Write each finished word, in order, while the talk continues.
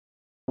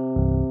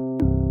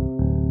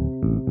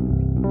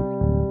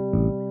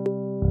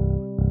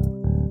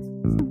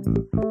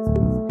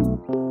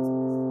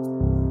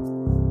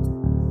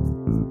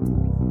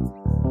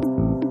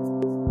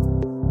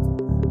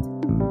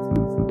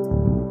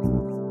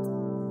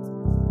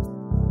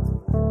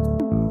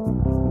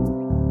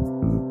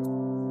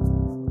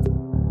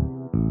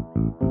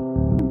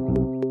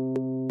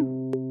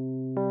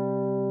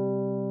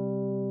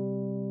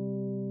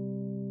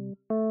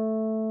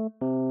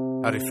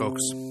Howdy,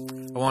 folks.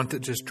 I want to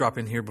just drop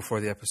in here before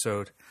the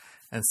episode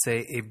and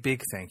say a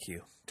big thank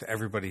you to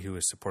everybody who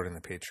is supporting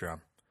the Patreon.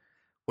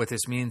 What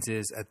this means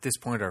is, at this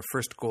point, our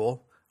first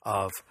goal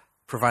of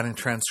providing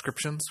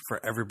transcriptions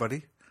for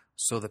everybody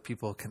so that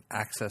people can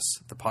access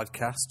the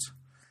podcast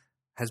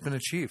has been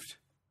achieved.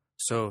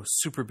 So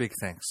super big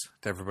thanks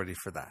to everybody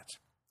for that.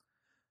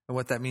 And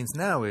what that means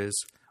now is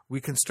we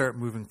can start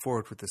moving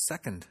forward with the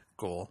second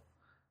goal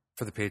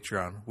for the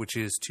Patreon, which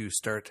is to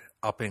start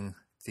upping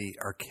the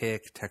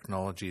archaic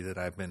technology that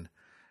I've been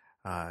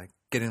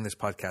getting this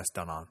podcast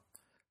done on.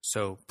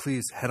 So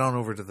please head on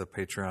over to the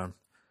Patreon.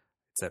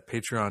 It's at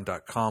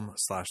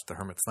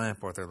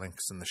patreon.com/thehermitslamp, or there are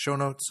links in the show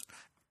notes.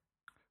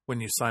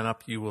 When you sign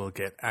up, you will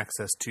get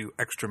access to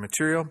extra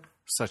material,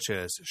 such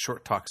as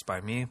short talks by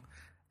me,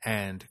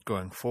 and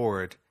going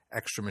forward,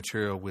 extra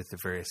material with the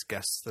various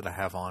guests that I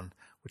have on,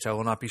 which I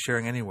will not be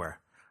sharing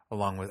anywhere,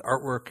 along with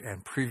artwork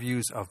and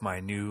previews of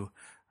my new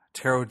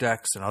tarot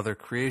decks and other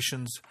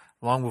creations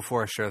long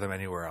before I share them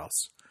anywhere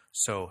else.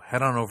 So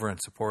head on over and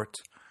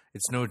support.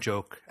 It's no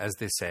joke, as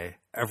they say,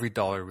 every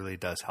dollar really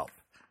does help.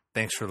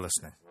 Thanks for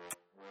listening.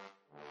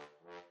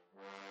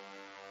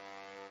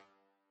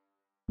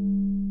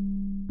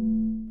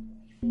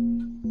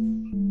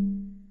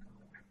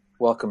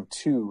 Welcome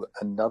to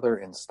another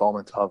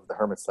installment of the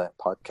Hermit's Lamp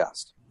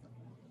podcast.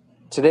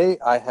 Today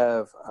I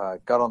have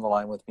got on the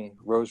line with me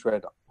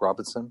Rosered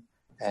Robinson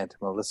and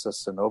Melissa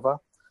Cynova,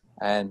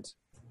 and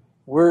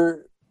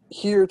we're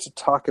here to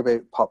talk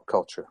about pop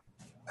culture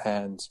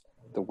and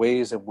the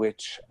ways in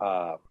which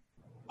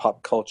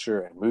pop culture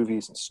and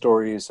movies and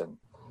stories and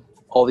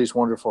all these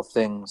wonderful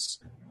things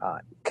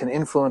can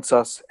influence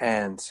us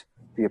and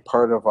be a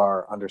part of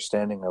our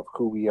understanding of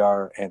who we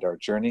are and our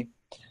journey.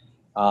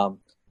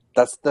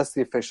 That's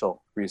the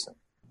official reason.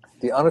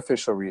 The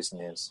unofficial reason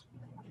is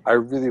I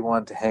really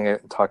wanted to hang out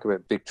and talk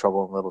about Big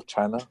Trouble in Little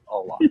China a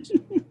lot.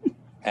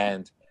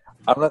 And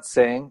I'm not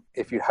saying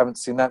if you haven't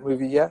seen that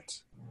movie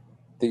yet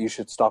that you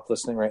should stop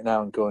listening right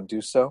now and go and do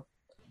so.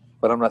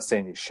 But I'm not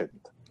saying you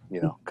shouldn't,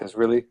 because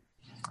really,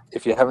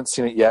 if you haven't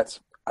seen it yet,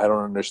 I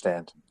don't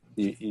understand.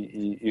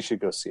 You should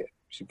go see it.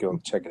 You should go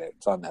and check it out.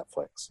 It's on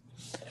Netflix.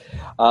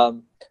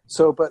 But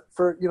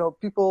for,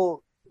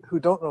 people who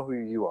don't know who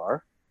you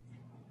are,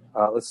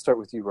 let's start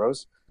with you,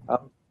 Rose.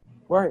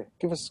 Where are you?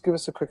 Give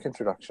us a quick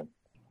introduction.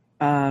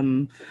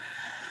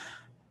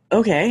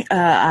 Okay,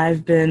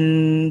 I've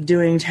been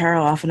doing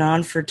tarot off and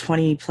on for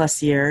 20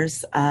 plus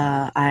years.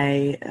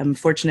 I am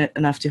fortunate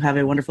enough to have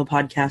a wonderful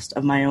podcast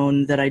of my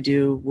own that I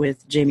do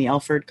with Jamie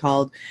Elford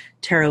called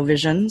Tarot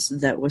Visions,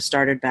 that was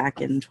started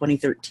back in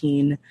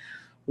 2013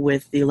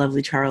 with the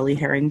lovely Charlie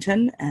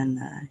Harrington, and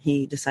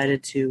he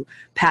decided to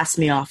pass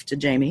me off to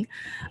Jamie.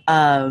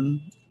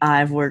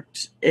 I've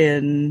worked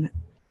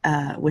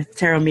with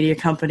Tarot Media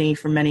Company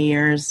for many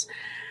years.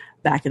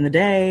 Back in the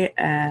day,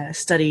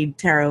 studied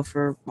tarot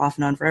for off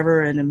and on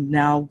forever, and am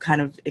now kind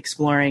of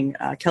exploring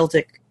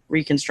Celtic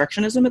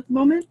Reconstructionism at the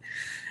moment,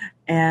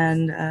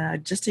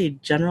 and just a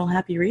general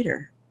happy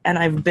reader. And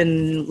I've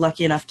been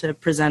lucky enough to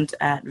present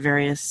at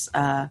various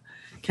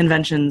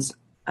conventions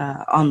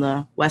on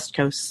the West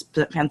Coast,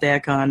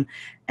 PantheaCon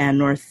and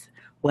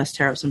Northwest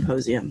Tarot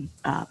Symposium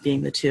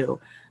being the two,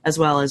 as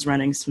well as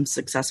running some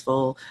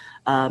successful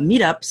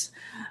meetups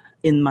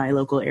in my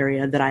local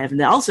area that I have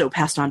also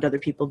passed on to other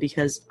people,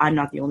 because I'm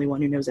not the only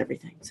one who knows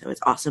everything. So it's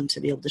awesome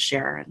to be able to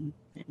share and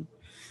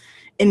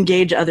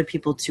engage other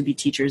people to be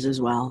teachers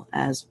as well,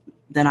 as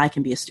then I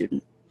can be a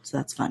student. So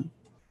that's fun.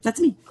 That's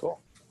me.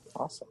 Cool.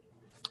 Awesome.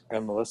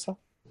 And Melissa?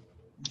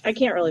 I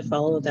can't really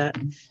follow that.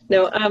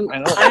 No, I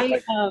know.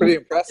 Pretty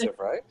impressive,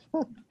 right?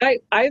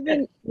 I've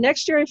been,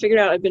 next year I figured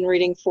out I've been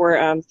reading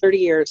for 30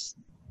 years,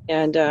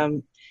 and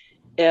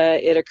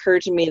it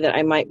occurred to me that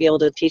I might be able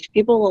to teach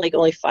people like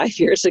only 5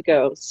 years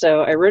ago.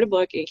 So I wrote a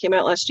book. It came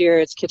out last year.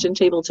 It's Kitchen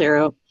Table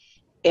Tarot.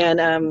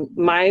 And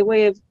my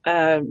way of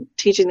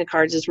teaching the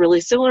cards is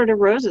really similar to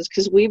Rose's,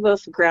 because we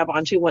both grab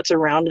onto what's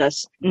around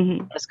us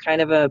as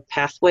kind of a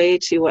pathway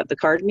to what the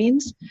card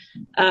means.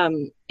 I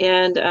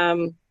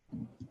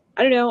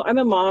don't know. I'm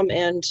a mom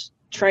and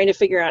trying to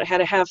figure out how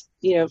to have,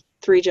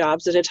 3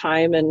 jobs at a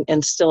time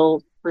and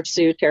still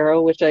pursue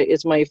tarot, which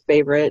is my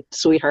favorite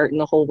sweetheart in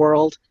the whole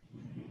world.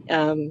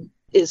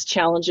 Is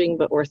challenging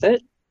but worth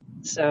it.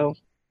 So,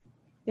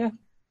 yeah.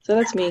 So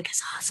that's me.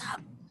 It's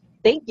awesome.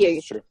 Thank you.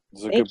 Sure.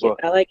 It's a good book.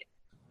 I like it.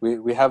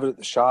 We have it at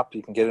the shop.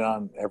 You can get it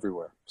on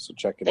everywhere. So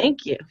check it out.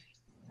 Thank you.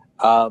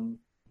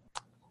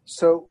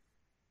 So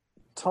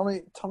tell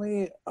me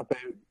about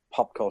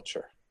pop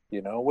culture.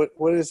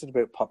 What is it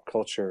about pop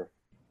culture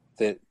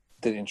that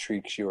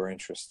intrigues you or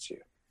interests you?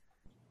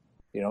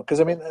 You know, because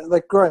I mean,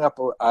 like growing up,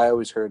 I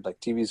always heard like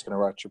TV's going to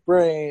rot your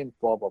brain,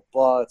 blah blah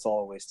blah. It's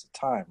all a waste of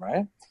time,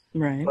 right?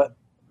 Right. But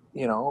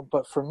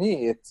but for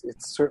me, it's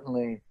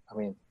certainly. I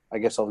mean, I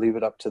guess I'll leave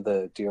it up to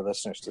the dear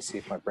listeners to see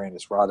if my brain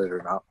is rotted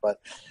or not. But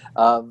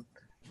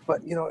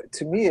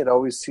to me, it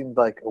always seemed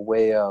like a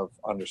way of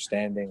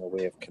understanding, a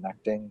way of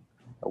connecting,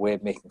 a way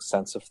of making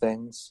sense of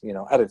things.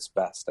 At its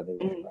best,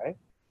 anyway, right?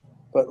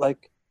 But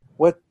like,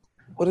 what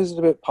is it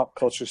about pop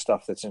culture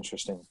stuff that's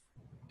interesting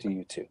to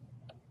you two?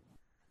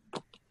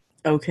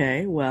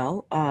 Okay,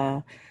 well,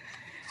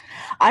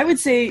 I would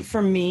say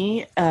for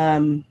me,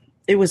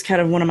 it was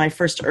kind of one of my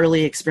first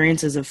early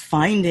experiences of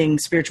finding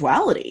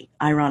spirituality,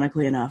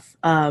 ironically enough.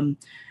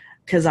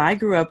 Because I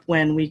grew up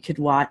when we could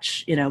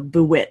watch,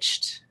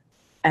 Bewitched,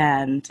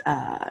 and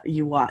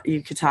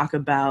you could talk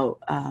about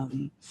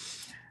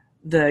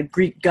the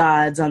Greek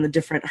gods on the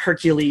different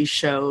Hercules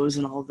shows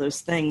and all of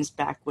those things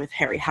back with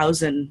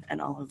Harryhausen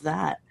and all of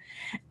that.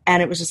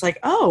 And it was just like,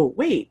 oh,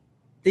 wait,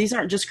 these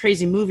aren't just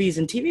crazy movies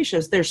and TV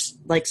shows. There's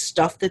like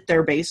stuff that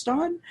they're based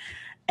on.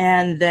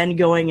 And then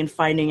going and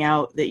finding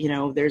out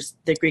that, there's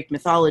the Greek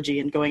mythology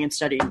and going and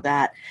studying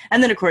that.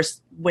 And then, of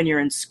course, when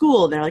you're in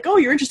school, they're like, oh,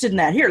 you're interested in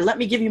that. Here, let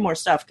me give you more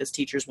stuff because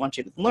teachers want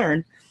you to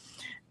learn.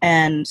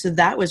 And so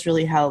that was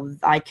really how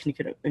I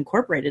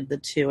incorporated the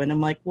two. And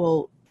I'm like,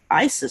 well,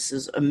 ISIS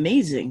is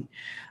amazing.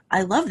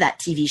 I love that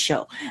TV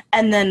show.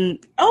 And then,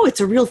 oh,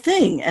 it's a real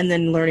thing. And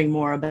then learning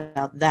more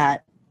about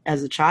that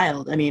as a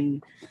child. I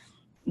mean,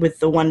 with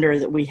the wonder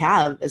that we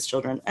have as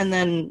children. And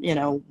then,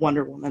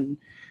 Wonder Woman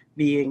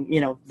being,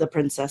 the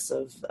princess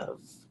of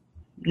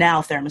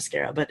now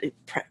Themyscira, but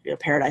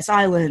Paradise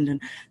Island,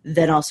 and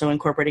then also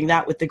incorporating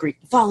that with the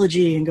Greek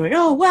mythology and going,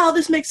 oh, wow,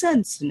 this makes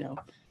sense,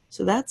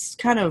 So that's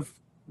kind of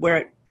where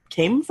it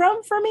came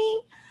from for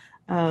me.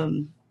 I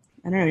don't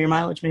know, your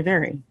mileage may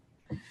vary.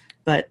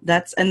 But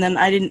and then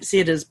I didn't see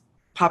it as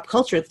pop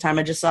culture at the time.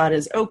 I just saw it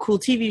as, oh, cool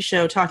TV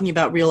show talking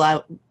about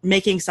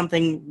making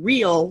something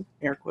real,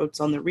 air quotes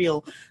on the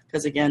real,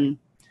 because again,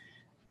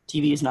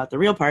 TV is not the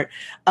real part,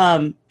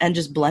 and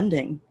just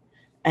blending.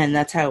 And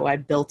that's how I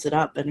built it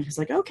up. And it was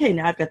like, okay,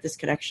 now I've got this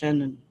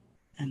connection,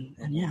 and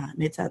yeah, it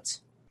made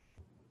sense.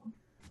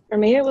 For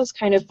me, it was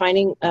kind of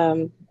finding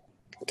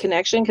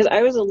connection, because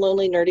I was a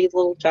lonely, nerdy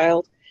little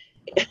child.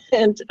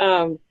 And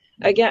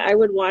again, I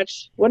would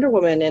watch Wonder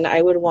Woman, and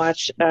I would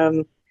watch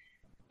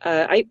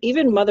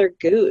even Mother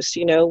Goose,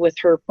 with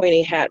her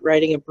pointy hat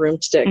riding a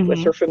broomstick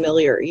with her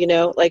familiar,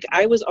 like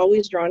I was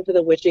always drawn to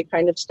the witchy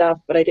kind of stuff,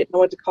 but I didn't know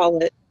what to call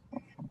it.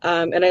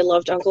 And I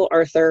loved Uncle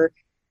Arthur,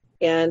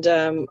 and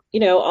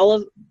all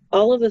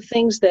of the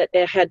things that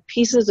had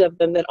pieces of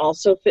them that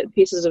also fit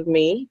pieces of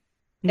me.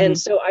 And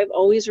so I've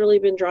always really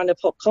been drawn to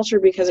pop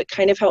culture because it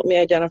kind of helped me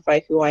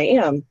identify who I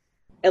am.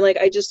 And like,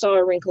 I just saw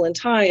A Wrinkle in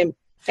Time,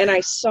 and I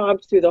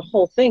sobbed through the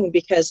whole thing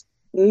because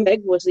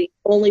Meg was the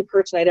only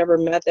person I'd ever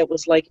met that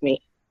was like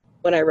me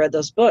when I read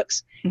those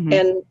books.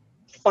 And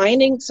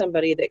finding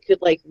somebody that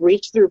could like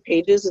reach through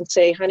pages and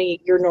say,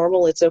 honey, you're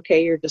normal. It's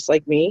okay. You're just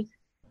like me,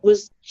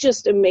 was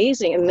just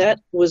amazing. And that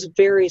was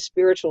very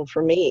spiritual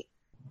for me,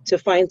 to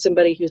find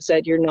somebody who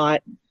said, you're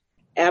not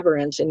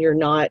aberrant and you're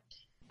not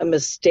a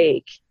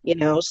mistake,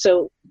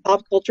 So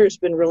pop culture has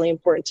been really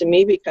important to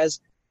me because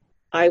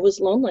I was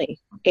lonely,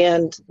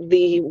 and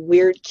the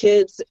weird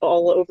kids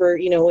all over,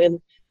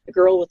 in The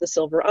Girl with the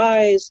Silver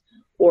Eyes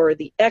or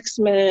the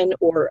X-Men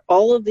or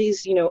all of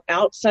these,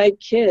 outside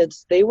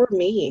kids, they were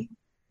me.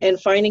 And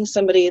finding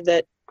somebody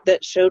that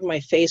showed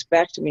my face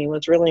back to me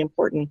was really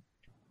important.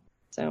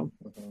 So,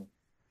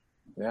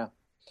 yeah.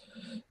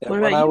 What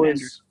about you,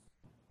 Andrew?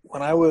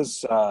 When I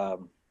was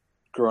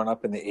growing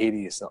up in the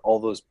 80s, and all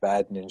those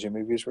bad ninja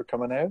movies were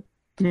coming out,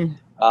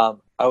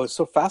 I was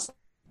so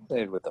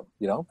fascinated with them,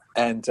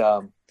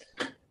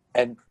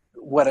 and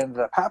what ended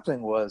up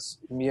happening was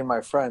me and my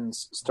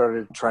friends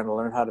started trying to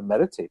learn how to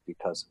meditate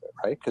because of it,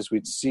 right? Because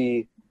we'd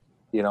see,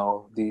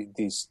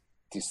 these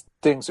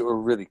things that were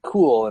really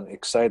cool and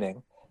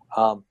exciting,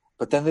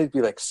 but then they'd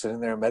be like sitting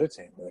there and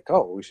meditating. We're like,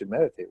 oh, we should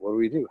meditate. What do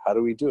we do? How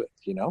do we do it?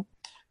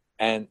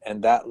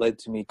 And that led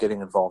to me getting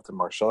involved in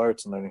martial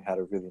arts and learning how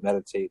to really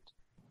meditate,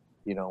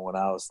 when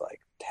I was like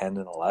 10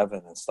 and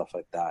 11 and stuff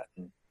like that.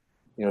 And,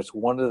 it's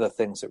one of the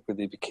things that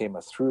really became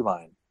a through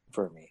line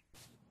for me,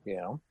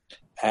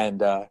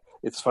 And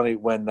it's funny,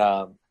 when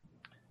I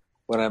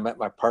met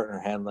my partner,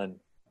 Hanlon,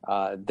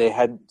 they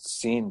hadn't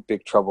seen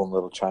Big Trouble in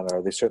Little China,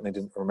 or they certainly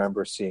didn't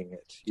remember seeing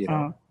it,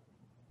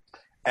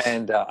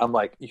 And I'm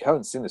like, you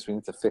haven't seen this. We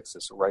need to fix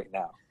this right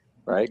now,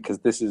 right? Because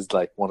this is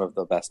like one of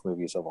the best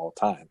movies of all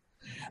time.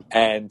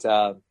 And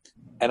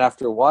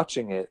after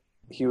watching it,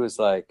 he was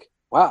like,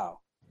 wow,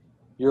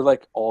 you're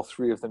like all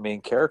three of the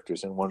main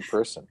characters in one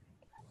person.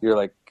 You're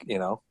like,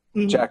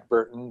 Jack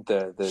Burton,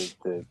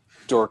 the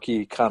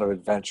dorky kind of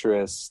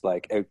adventurous,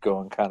 like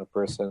outgoing kind of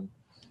person.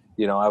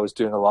 I was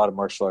doing a lot of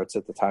martial arts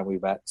at the time we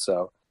met.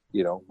 So,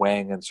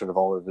 Wang and sort of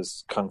all of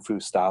his kung fu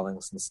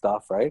stylings and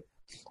stuff, right?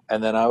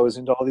 And then I was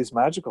into all these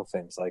magical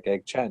things like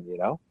Egg Chen,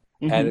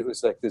 and it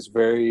was like this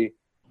very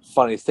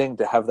funny thing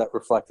to have that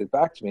reflected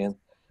back to me.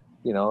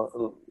 you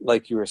know,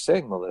 like you were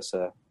saying,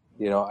 Melissa,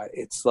 you know,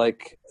 it's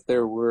like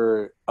there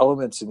were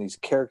elements in these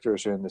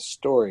characters or in this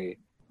story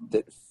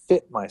that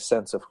fit my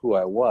sense of who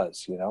I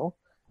was, you know,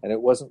 and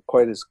it wasn't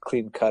quite as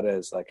clean cut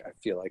as like, I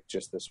feel like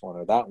just this one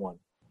or that one,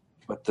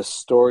 but the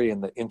story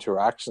and the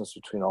interactions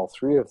between all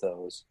three of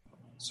those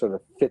sort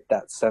of fit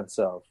that sense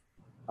of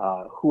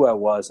who I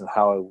was and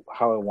how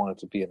I wanted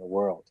to be in the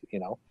world, you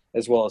know,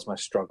 as well as my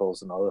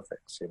struggles and other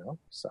things, you know,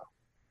 so.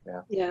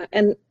 Yeah. Yeah.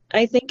 And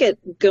I think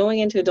going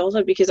into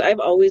adulthood, because I've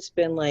always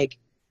been like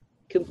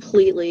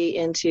completely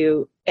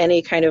into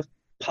any kind of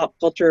pop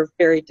culture,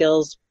 fairy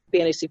tales,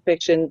 fantasy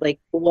fiction, like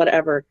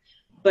whatever.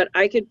 But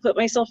I could put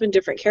myself in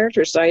different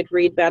characters. So I'd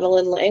read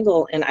Madeline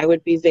L'Engle and I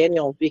would be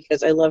Vaniel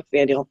because I loved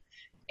Vaniel.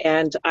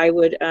 And I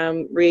would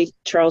read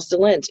Charles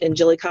DeLint, and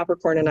Jilly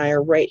Coppercorn and I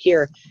are right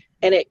here.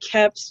 And it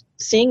kept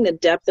seeing the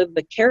depth of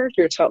the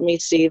characters helped me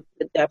see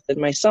the depth in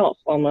myself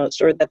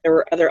almost, or that there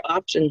were other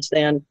options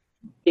than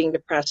being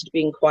depressed,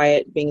 being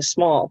quiet, being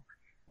small.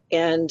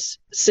 And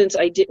since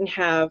I didn't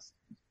have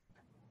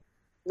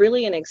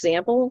really an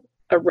example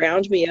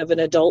around me of an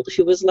adult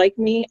who was like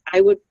me,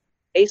 I would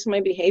base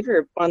my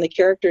behavior on the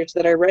characters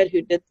that I read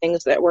who did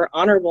things that were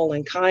honorable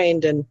and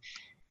kind,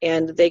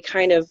 and they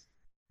kind of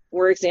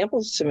were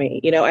examples to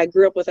me. You know, I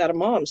grew up without a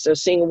mom, so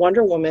seeing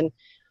Wonder Woman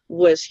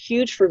was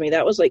huge for me.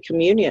 That was like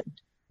communion.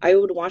 I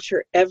would watch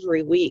her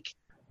every week,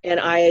 and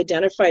I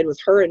identified with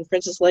her and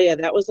Princess Leia.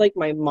 That was like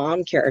my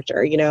mom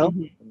character, you know,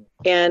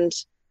 and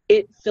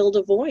it filled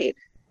a void.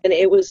 And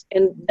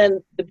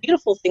then the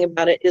beautiful thing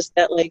about it is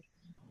that like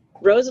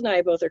Rose and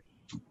I both are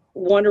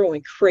Wonder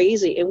Woman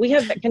crazy, and we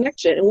have that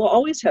connection, and we'll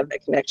always have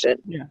that connection.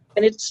 Yeah.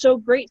 And it's so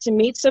great to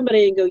meet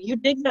somebody and go, you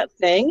dig that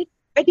thing?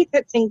 I dig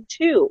that thing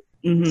too.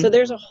 So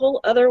there's a whole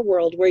other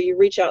world where you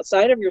reach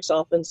outside of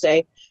yourself and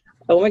say,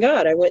 oh my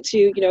God, I went to,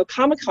 you know,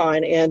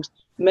 Comic-Con and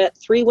met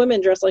 3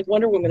 women dressed like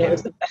Wonder Woman. It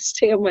was the best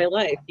day of my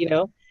life, you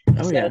know?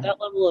 So that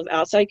level of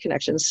outside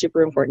connection is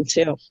super important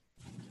too.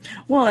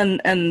 Well,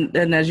 and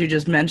as you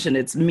just mentioned,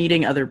 it's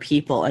meeting other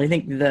people. I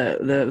think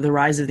the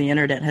rise of the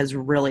internet has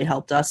really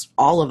helped us,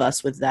 all of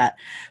us, with that,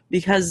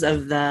 because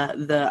of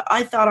the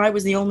I thought I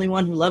was the only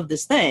one who loved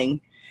this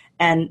thing,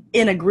 and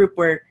in a group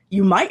where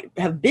you might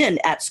have been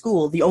at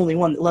school the only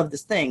one that loved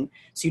this thing,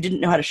 so you didn't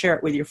know how to share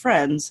it with your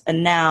friends,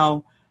 and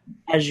now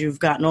as you've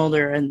gotten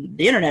older and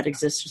the internet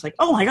exists, it's like,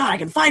 oh my God, I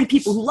can find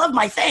people who love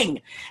my thing,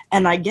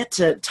 and I get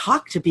to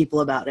talk to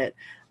people about it.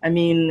 I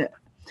mean,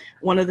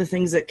 one of the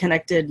things that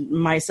connected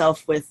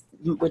myself with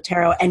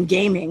tarot and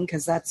gaming,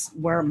 because that's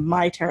where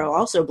my tarot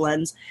also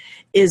blends,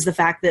 is the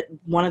fact that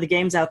one of the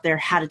games out there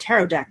had a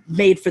tarot deck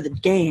made for the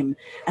game.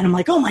 And I'm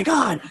like, oh my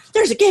God,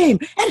 there's a game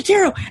and a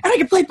tarot, and I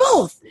can play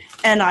both.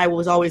 And I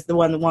was always the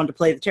one that wanted to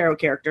play the tarot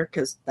character,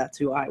 because that's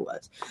who I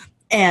was.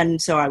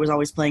 And so I was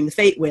always playing the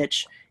Fate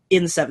Witch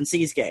in the Seven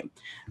Seas game.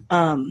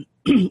 And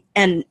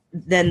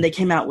then they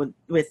came out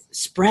with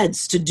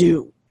spreads to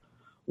do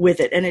with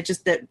it, and it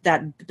just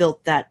that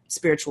built that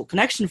spiritual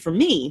connection for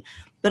me.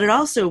 But it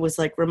also was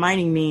like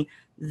reminding me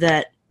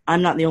that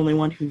I'm not the only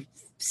one who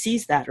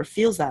sees that or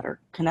feels that or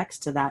connects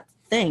to that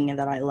thing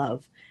that I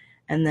love.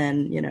 And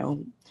then, you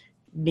know,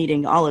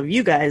 meeting all of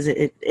you guys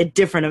at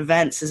different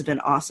events has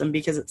been awesome,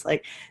 because it's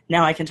like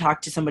now I can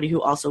talk to somebody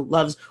who also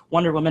loves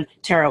Wonder Woman,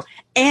 tarot,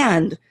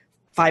 and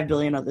 5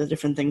 billion other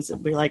different things that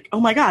we're like, oh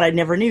my God, I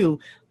never knew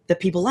that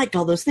people liked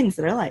all those things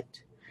that I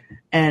liked.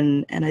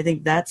 And I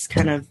think that's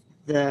kind of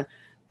the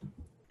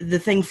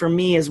thing for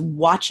me, is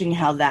watching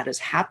how that has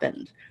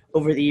happened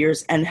over the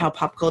years and how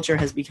pop culture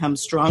has become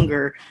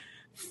stronger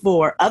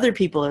for other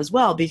people as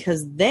well,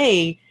 because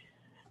they,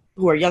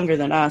 who are younger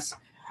than us,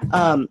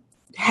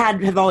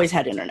 have always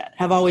had internet,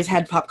 have always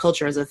had pop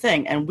culture as a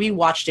thing, and we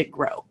watched it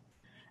grow.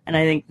 And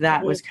I think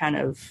that was kind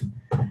of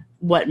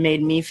what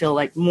made me feel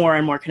like more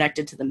and more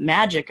connected to the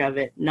magic of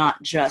it,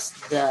 not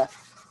just the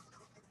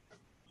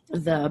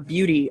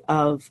beauty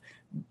of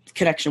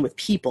connection with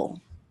people.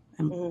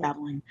 I'm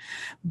babbling,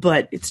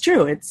 but it's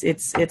true.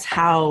 It's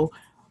how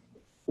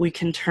we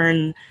can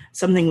turn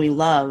something we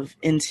love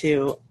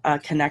into a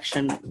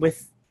connection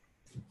with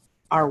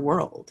our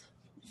world.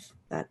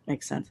 That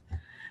makes sense.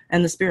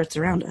 And the spirits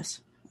around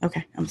us.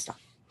 Okay, I'm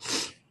stopped.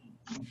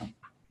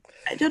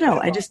 I don't know.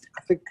 I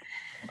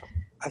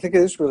think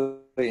it is really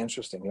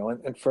interesting, you know,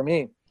 and for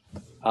me,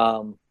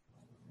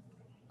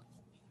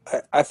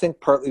 I think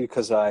partly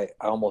because I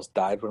almost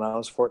died when I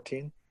was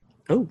 14.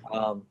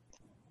 Oh.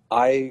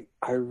 I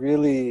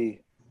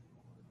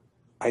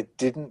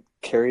didn't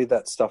carry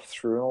that stuff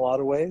through in a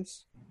lot of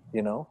ways,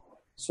 you know?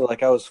 So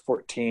like I was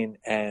 14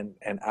 and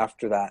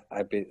after that,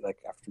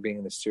 after being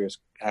in this serious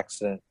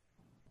accident,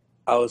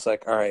 I was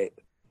like, all right,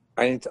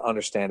 I need to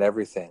understand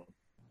everything.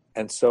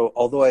 And so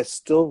although I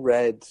still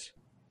read,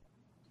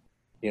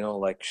 you know,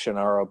 like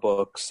Shannara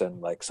books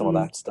and like some of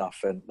that stuff,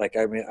 and like,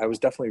 I mean, I was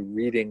definitely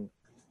reading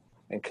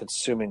and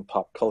consuming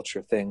pop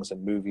culture things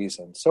and movies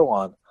and so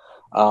on.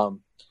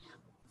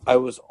 I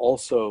was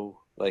also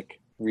like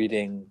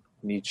reading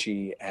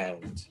Nietzsche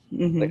and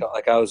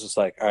like I was just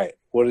like, all right,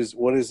 what is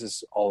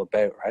this all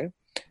about, right?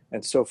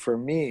 And so for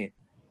me,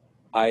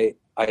 I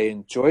I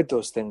enjoyed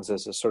those things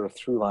as a sort of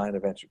through line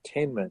of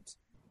entertainment,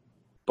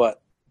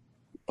 but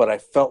I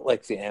felt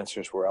like the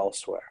answers were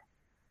elsewhere.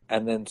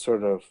 And then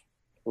sort of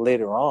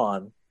later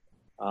on,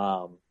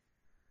 and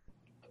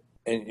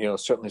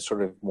certainly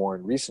sort of more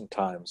in recent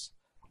times,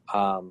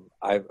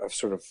 I've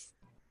sort of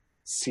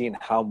seen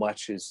how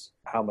much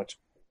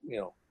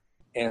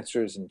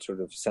answers and sort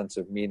of sense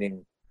of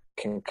meaning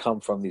can come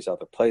from these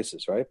other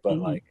places, right? But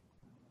like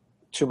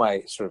to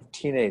my sort of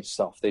teenage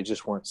self, they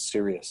just weren't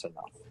serious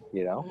enough,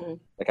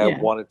 Like I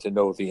wanted to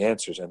know the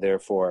answers, and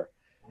therefore,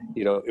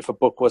 if a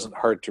book wasn't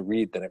hard to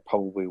read, then it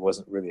probably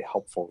wasn't really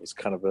helpful. It was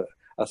kind of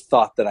a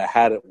thought that I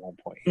had at one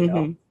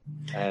point,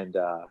 and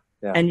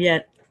and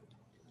yet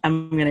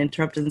I'm going to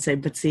interrupt and say,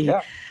 but see,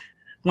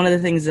 one of the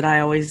things that I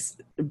always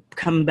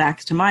come back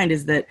to mind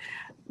is that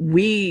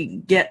we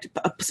get,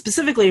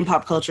 specifically in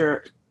pop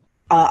culture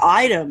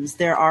items,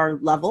 there are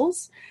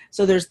levels.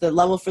 So there's the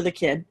level for the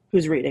kid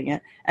who's reading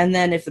it. And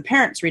then if the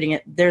parent's reading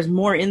it, there's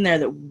more in there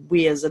that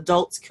we as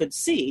adults could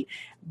see.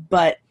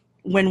 But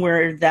when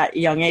we're that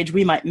young age,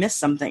 we might miss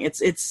something.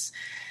 It's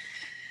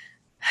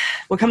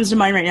what comes to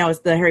mind right now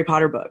is the Harry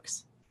Potter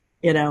books.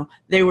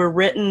 They were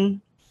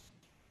written,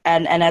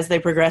 and as they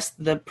progress,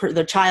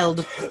 the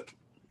child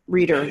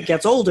reader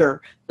gets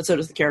older, but so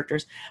does the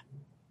characters.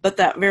 But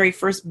that very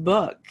first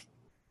book,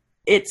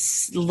 it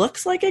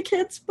looks like a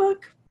kid's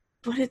book,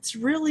 but it's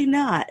really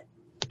not.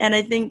 And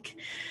I think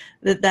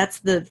that that's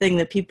the thing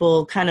that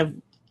people kind of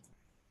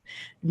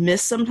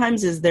miss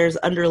sometimes, is there's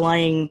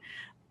underlying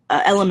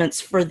elements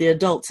for the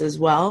adults as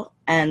well.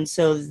 And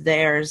so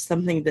there's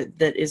something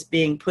that is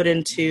being put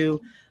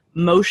into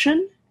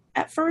motion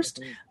at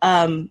first.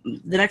 The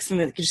next thing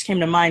that just came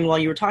to mind while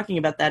you were talking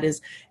about that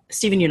is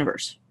Steven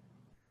Universe.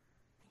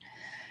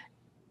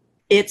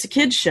 It's a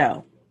kid's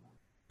show,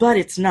 but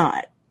it's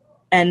not.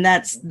 And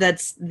that's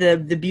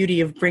the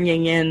beauty of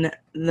bringing in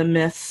the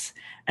myths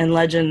and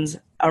legends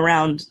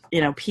around,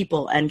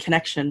 people and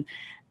connection.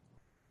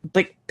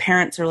 But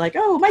parents are like,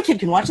 oh, my kid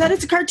can watch that.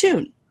 It's a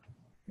cartoon.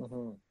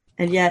 Mm-hmm.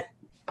 And yet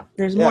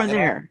there's more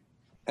there.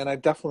 And I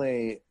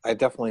definitely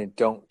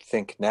don't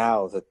think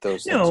now that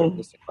those things are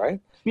missing, right?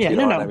 Yeah,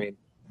 no. I mean,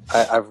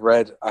 I've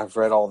read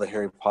all the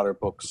Harry Potter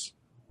books.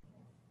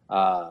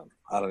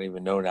 I don't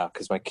even know now,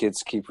 because my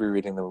kids keep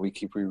rereading them. We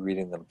keep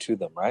rereading them to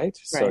them, right?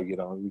 So,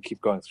 we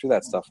keep going through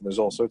that stuff. And there's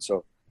all sorts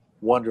of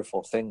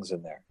wonderful things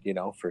in there,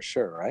 for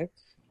sure, right?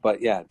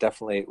 But yeah,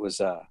 definitely it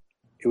was a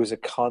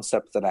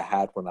concept that I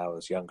had when I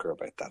was younger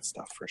about that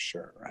stuff, for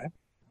sure, right?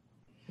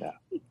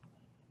 Yeah.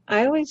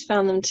 I always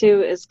found them,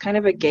 too, as kind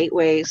of a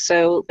gateway.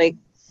 So, like,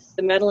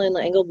 the Madeline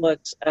L'Engle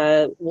books,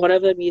 one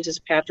of them uses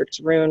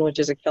Patrick's Rune, which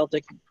is a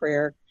Celtic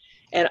prayer.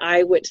 And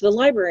I went to the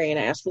library and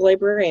asked the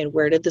librarian,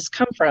 where did this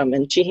come from?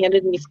 And she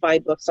handed me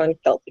 5 books on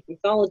Celtic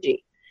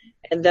mythology.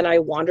 And then I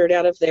wandered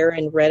out of there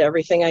and read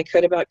everything I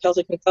could about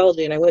Celtic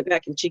mythology. And I went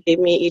back and she gave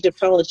me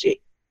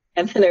Egyptology.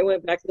 And then I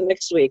went back the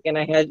next week and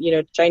I had,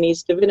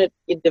 Chinese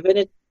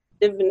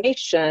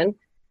divination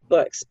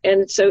books.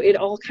 And so it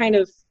all kind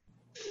of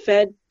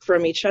fed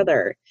from each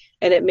other.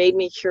 And it made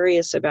me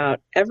curious about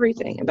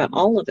everything, about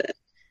all of it.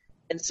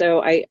 And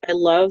so I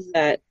love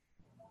that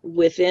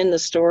within the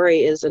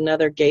story is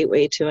another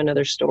gateway to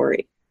another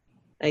story.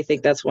 I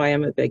think that's why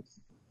I'm a big,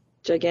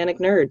 gigantic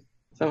nerd,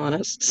 if I'm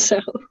honest. So,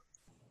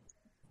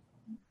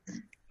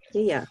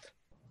 yeah.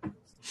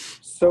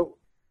 So,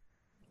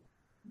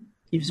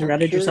 you've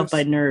surrounded yourself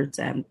by nerds,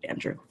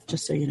 Andrew,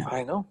 just so you know.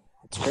 I know.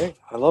 It's great.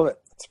 I love it.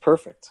 It's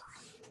perfect.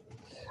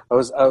 I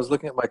was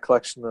looking at my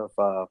collection of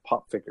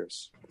pop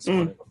figures this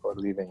morning before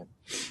leaving, and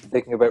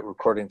thinking about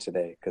recording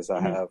today, because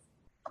I have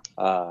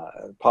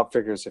pop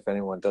figures, if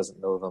anyone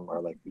doesn't know them,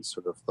 are like these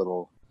sort of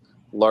little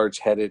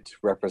large-headed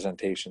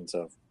representations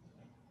of,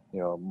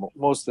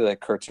 mostly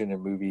like cartoon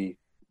and movie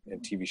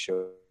and TV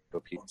show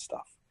people and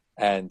stuff.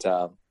 And,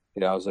 I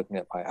was looking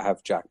at I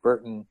have Jack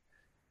Burton,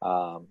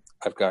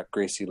 I've got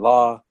Gracie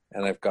Law,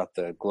 and I've got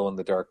the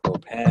glow-in-the-dark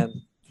Lopan,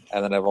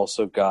 and then I've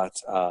also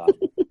got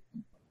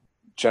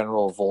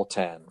General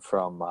Voltan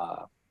from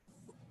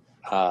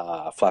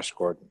Flash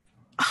Gordon,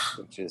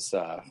 which is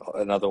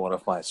another one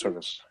of my sort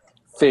of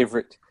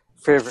favorite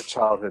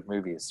childhood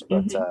movies.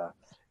 But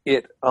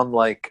it,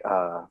 unlike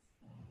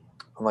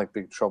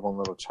Big Trouble in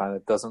Little China,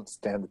 doesn't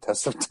stand the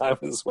test of time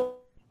as well.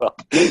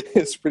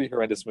 It's a pretty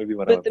horrendous movie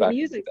when I went back. But the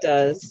music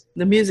does.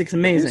 The music's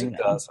amazing. The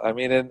music does. I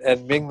mean,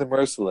 and Ming the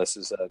Merciless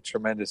is a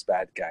tremendous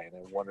bad guy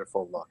and a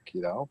wonderful look,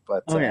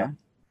 But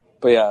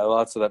but yeah,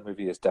 lots of that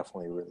movie is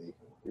definitely really,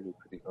 really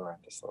pretty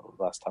horrendous.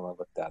 The last time I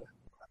looked at it,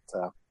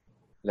 but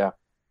yeah.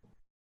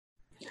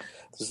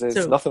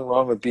 There's nothing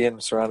wrong with being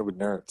surrounded with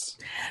nerds.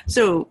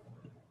 So,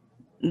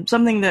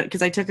 something that,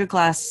 because I took a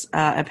class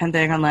at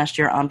Pentagon last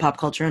year on pop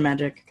culture and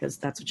magic, because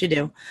that's what you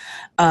do.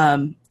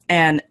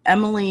 And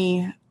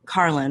Emily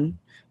Carlin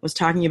was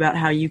talking about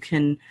how you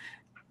can,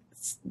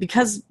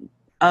 because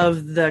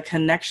of the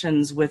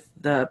connections with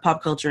the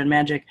pop culture and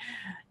magic,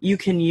 you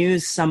can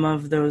use some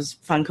of those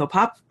Funko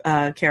Pop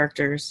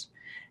characters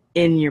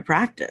in your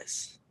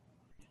practice.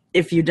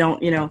 If you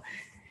don't,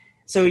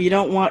 So you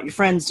don't want your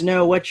friends to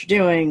know what you're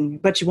doing,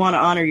 but you want to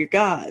honor your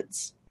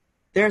gods.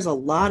 There's a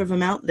lot of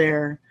them out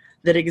there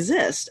that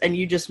exist. And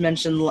you just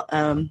mentioned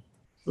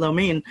Lo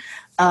Mein.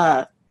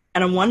 And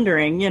I'm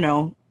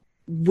wondering,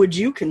 would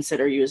you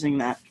consider using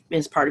that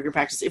as part of your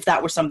practice if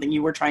that were something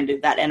you were trying to,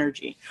 that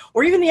energy?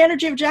 Or even the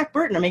energy of Jack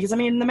Burton. Because, the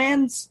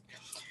man's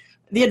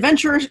the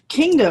Adventure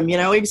Kingdom,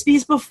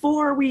 he's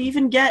before we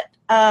even get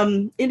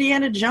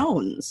Indiana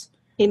Jones.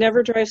 He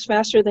never drives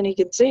faster than he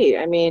can see.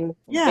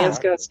 Man's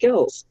got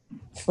skills.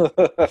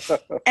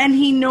 And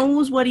he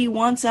knows what he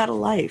wants out of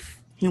life.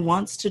 He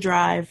wants to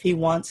drive. He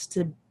wants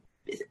to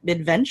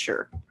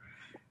adventure.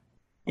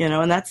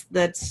 And that's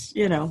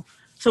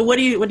So what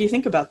do you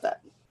think about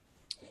that?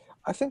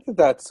 I think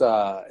that's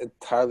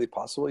entirely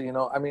possible.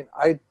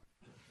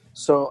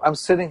 So I'm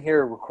sitting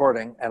here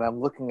recording, and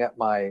I'm looking at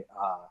my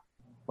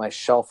my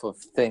shelf of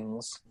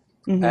things.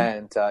 Mm-hmm.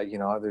 And,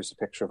 there's a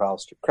picture of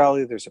Aleister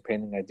Crowley. There's a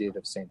painting I did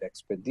of Saint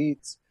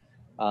Expedite.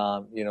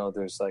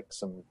 There's like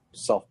some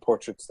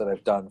self-portraits that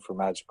I've done for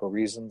magical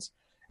reasons.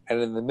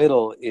 And in the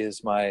middle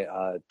is my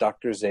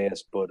Dr.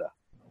 Zaius Buddha.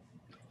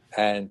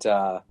 And,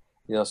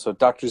 so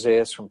Dr.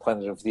 Zaius from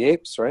Planet of the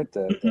Apes, right?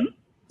 The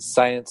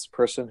science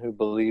person who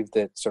believed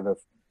that sort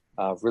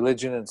of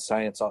religion and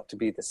science ought to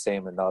be the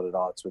same and not at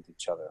odds with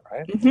each other,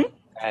 right? Mm-hmm.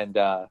 And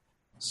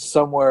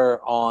somewhere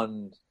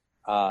on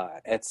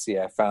Etsy,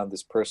 I found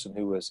this person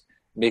who was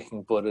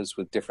making Buddhas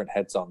with different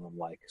heads on them,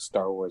 like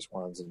Star Wars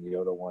ones and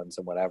Yoda ones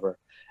and whatever.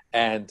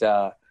 And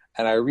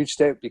I reached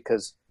out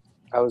because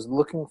I was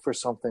looking for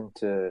something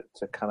to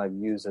kind of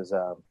use as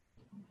a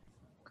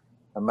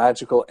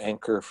magical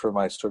anchor for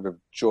my sort of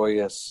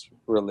joyous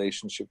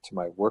relationship to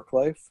my work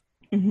life,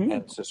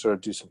 and to sort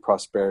of do some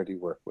prosperity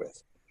work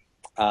with.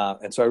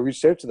 And so I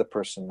reached out to the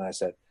person and I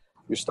said,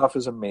 "Your stuff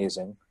is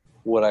amazing.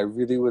 What I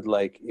really would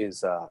like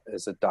is a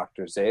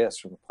Dr. Zaius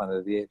from the Planet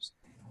of the Apes."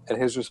 And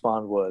his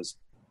response was,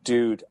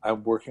 "Dude,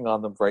 I'm working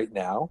on them right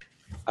now.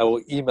 I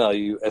will email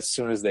you as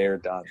soon as they are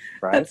done."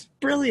 Right? That's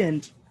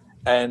brilliant.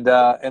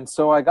 And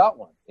so I got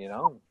one,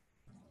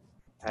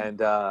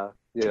 and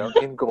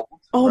in gold.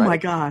 Oh right? My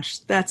gosh,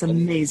 that's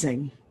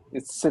amazing.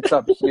 It sits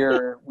up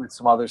here with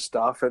some other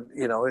stuff, and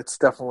it's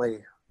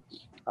definitely.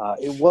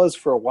 It was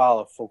for a while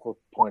a focal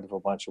point of a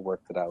bunch of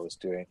work that I was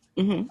doing.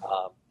 Mm-hmm.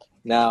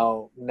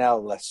 Now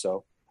less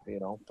so,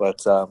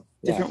 but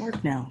different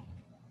work now.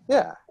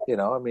 Yeah,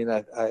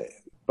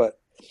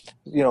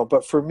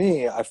 but for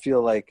me, I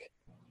feel like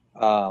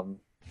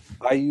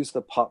I use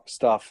the pop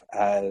stuff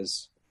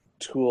as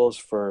tools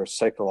for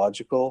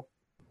psychological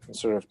and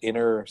sort of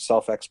inner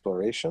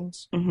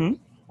self-explorations. Mm-hmm.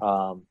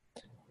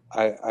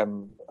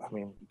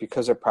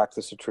 Because I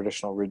practice a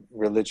traditional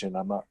religion,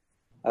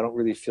 I don't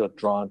really feel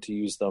drawn to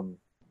use them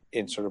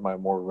in sort of my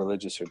more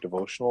religious or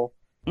devotional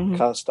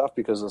kind of stuff,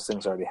 because those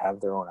things already have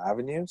their own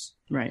avenues.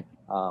 Right.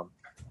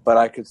 But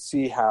I could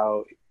see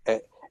how,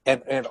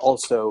 and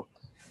also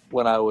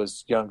when I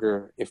was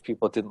younger, if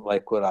people didn't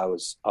like what I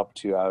was up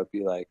to, I would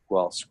be like,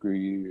 "Well, screw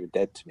you, you're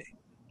dead to me."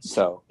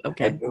 So,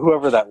 okay.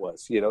 Whoever that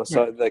was,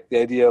 so right. Like the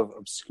idea of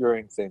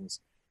obscuring things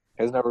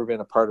has never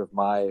been a part of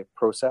my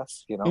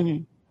process,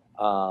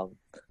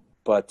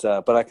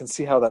 But I can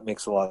see how that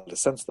makes a lot of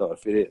sense, though,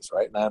 if it is,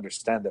 right? And I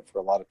understand that for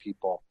a lot of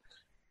people,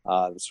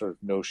 the sort of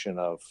notion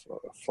of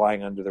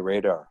flying under the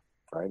radar,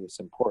 right, is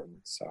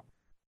important. So,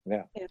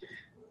 yeah.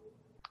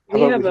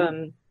 We have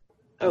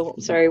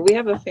we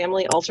have a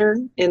family altar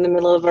in the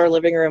middle of our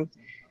living room,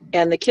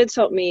 and the kids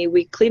help me.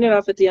 We clean it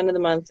off at the end of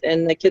the month,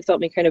 and the kids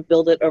help me kind of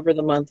build it over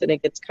the month, and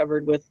it gets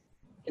covered with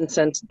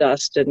incense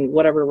dust and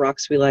whatever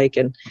rocks we like,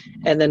 and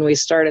then we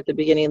start at the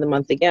beginning of the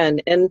month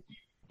again. And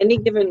any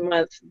given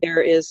month,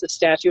 there is a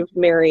statue of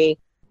Mary,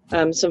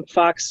 some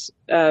fox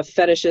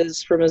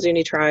fetishes from a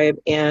Zuni tribe,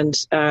 and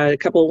a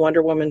couple of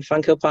Wonder Woman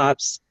Funko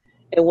Pops,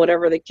 and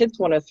whatever the kids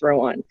want to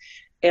throw on.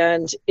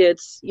 And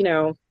it's,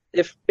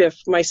 if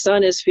my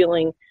son is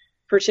feeling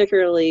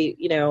particularly,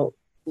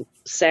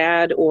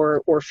 sad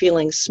or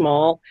feeling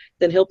small,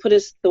 then he'll put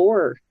his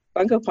Thor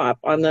Funko Pop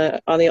on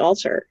the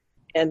altar,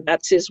 and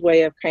that's his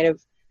way of kind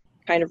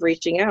of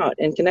reaching out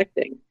and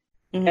connecting.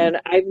 Mm-hmm.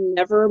 And I've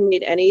never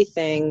made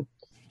anything.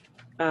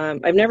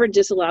 I've never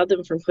disallowed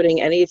them from putting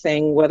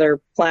anything,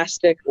 whether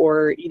plastic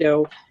or,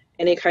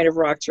 any kind of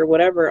rocks or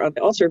whatever, on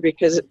the altar,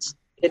 because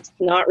it's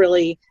not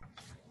really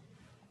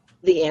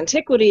the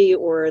antiquity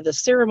or the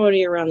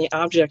ceremony around the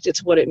object.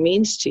 It's what it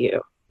means to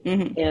you.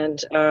 Mm-hmm.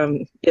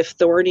 And if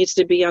Thor needs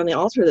to be on the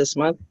altar this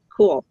month,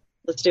 cool,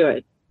 let's do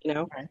it,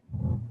 Right.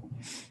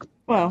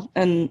 Well,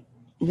 and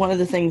one of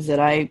the things that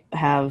I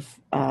have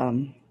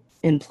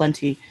in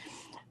plenty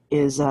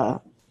is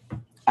I'm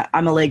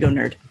a Lego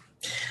nerd.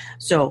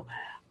 So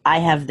I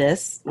have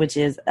this, which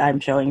is I'm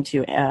showing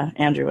to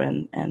Andrew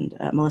and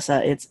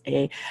Melissa. It's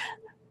a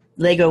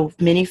Lego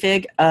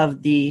minifig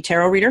of the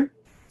tarot reader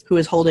who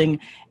is holding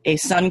a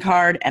sun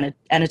card and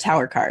a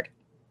tower card.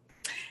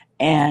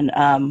 And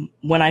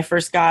when I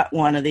first got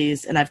one of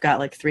these, and I've got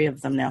like 3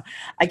 of them now,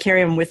 I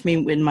carry them with me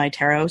in my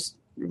tarot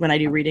when I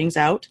do readings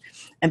out,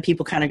 and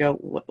people kind of go,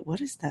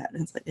 what is that?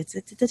 And it's like, it's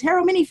a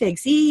tarot minifig.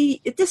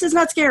 See, this is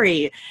not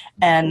scary.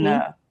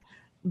 And,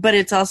 but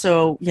it's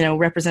also,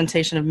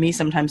 representation of me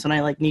sometimes when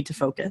I like need to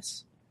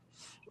focus.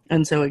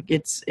 And so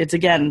it's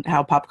again,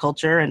 how pop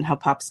culture and how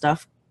pop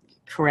stuff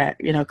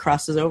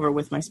crosses over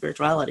with my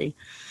spirituality.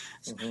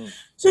 Mm-hmm.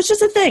 So it's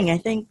just a thing. I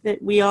think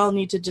that we all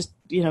need to just,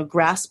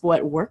 grasp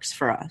what works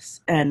for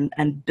us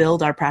and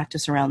build our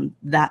practice around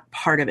that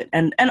part of it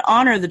and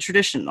honor the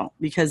traditional,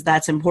 because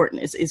that's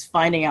important is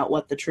finding out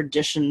what the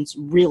traditions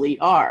really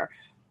are.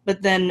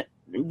 But then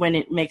when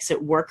it makes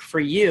it work for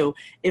you,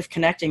 if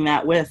connecting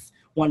that with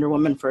Wonder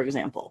Woman, for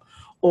example,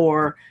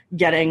 or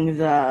getting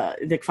the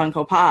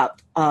Funko Pop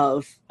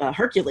of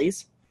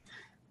Hercules,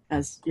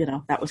 as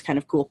that was kind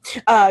of cool,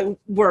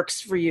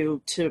 works for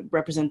you to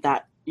represent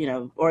that,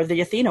 or the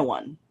Athena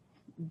one,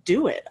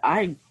 do it.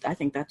 I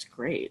think that's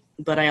great.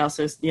 But I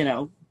also,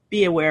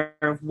 be aware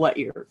of what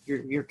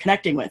you're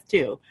connecting with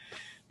too,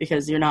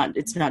 because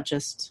it's not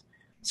just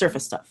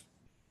surface stuff.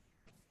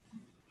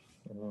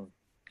 Mm-hmm.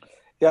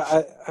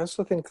 Yeah, I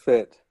also think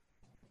that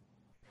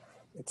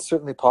it's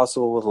certainly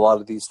possible with a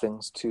lot of these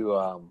things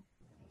to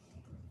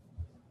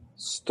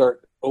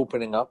start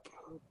opening up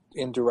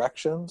in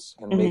directions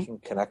and making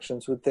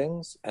connections with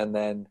things, and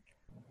then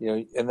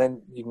you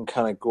can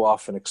kind of go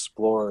off and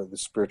explore the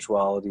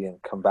spirituality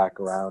and come back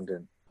around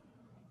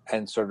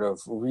and sort of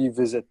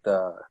revisit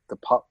the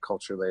pop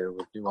culture layer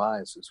with new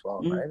eyes as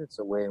well, right? It's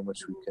a way in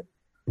which we can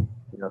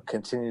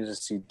continue to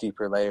see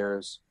deeper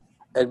layers,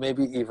 and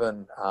maybe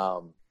even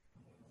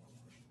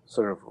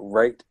sort of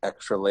write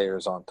extra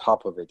layers on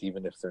top of it,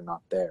 even if they're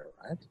not there,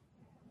 right?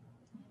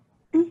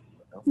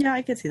 Yeah,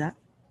 I could see that.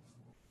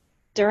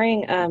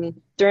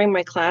 During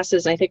my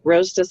classes, I think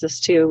Rose does this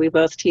too, we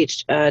both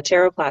teach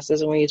tarot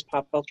classes and we use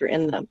pop culture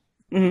in them.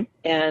 Mm-hmm.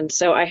 And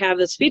so I have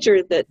this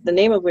feature that the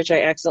name of which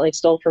I accidentally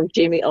stole from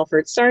Jamie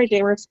Elford. Sorry,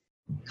 Jamers.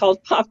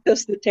 Called Pop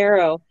Goes the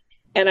Tarot.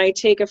 And I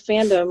take a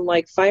fandom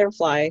like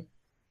Firefly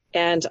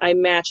and I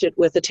match it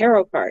with a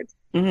tarot card.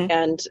 Mm-hmm.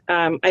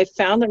 And I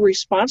found the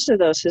response to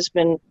those has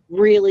been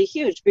really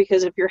huge,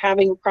 because if you're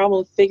having a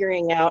problem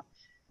figuring out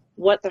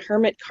what the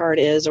Hermit card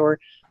is or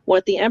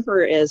what the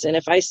Emperor is, and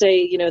if I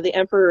say, the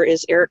Emperor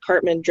is Eric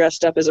Cartman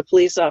dressed up as a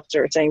police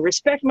officer saying,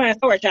 respect my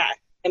authority,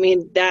 I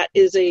mean, that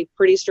is a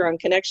pretty strong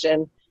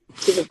connection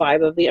to the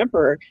vibe of the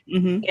Emperor.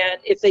 Mm-hmm.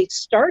 And if they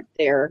start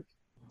there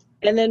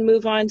and then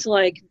move on to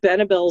like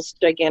Benabel's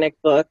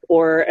gigantic book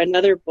or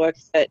another book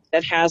that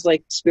has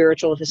like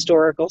spiritual,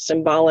 historical,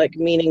 symbolic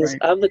meanings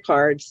of the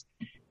cards,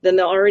 then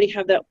they'll already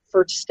have that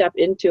first step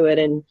into it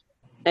and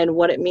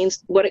what it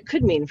means, what it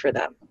could mean for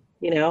them,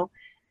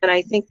 And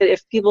I think that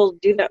if people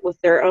do that with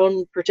their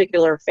own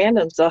particular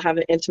fandoms, they'll have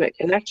an intimate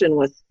connection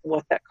with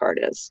what that card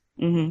is.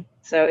 Mm-hmm.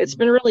 So it's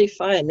been really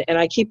fun. And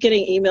I keep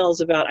getting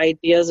emails about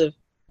ideas of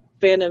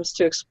fandoms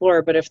to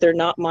explore, but if they're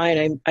not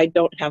mine, I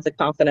don't have the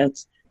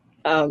confidence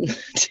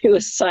to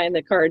assign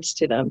the cards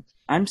to them.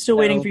 I'm still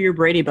waiting for your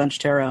Brady Bunch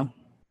tarot.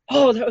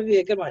 Oh, that would be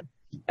a good one.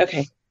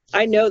 Okay.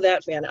 I know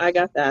that fan. I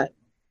got that.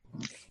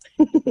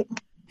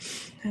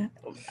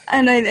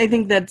 And I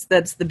think that's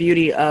the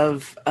beauty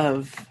of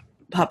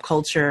pop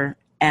culture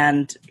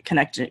and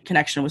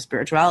connection with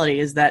spirituality,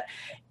 is that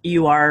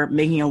you are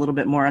making it a little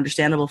bit more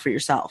understandable for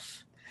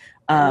yourself.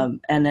 And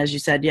as you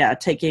said,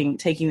 taking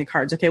the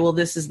cards. Okay, well,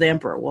 this is the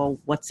Emperor. Well,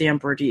 what's the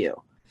Emperor to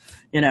you?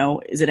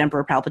 Is it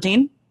Emperor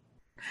Palpatine?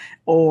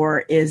 Or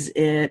is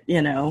it,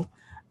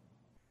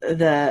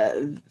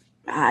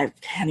 I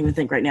can't even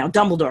think right now,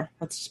 Dumbledore.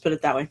 Let's just put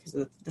it that way,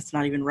 because that's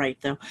not even right,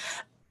 though.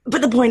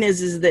 But the point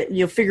is that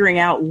you're figuring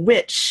out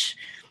which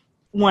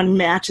one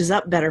matches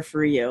up better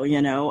for you,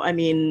 I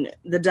mean,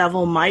 the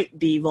devil might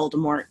be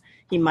Voldemort.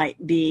 He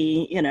might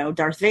be,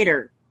 Darth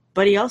Vader.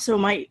 But he also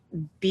might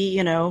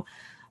be, the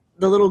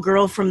little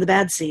girl from The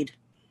Bad Seed,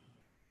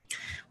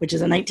 which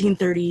is a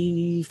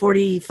 1930,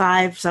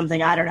 45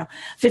 something, I don't know,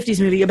 50s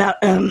movie about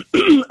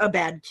a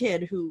bad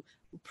kid who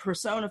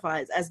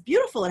personifies as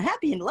beautiful and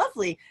happy and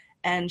lovely,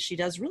 and she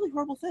does really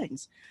horrible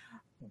things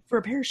for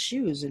a pair of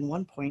shoes in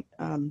one point.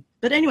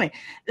 But anyway,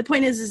 the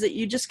point is that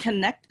you just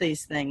connect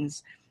these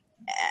things,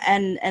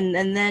 and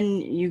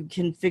then you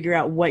can figure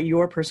out what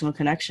your personal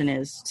connection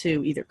is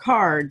to either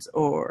cards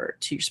or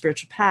to your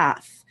spiritual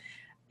path,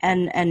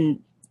 and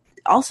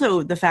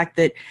also the fact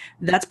that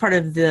that's part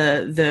of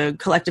the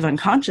collective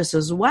unconscious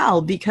as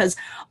well, because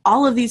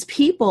all of these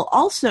people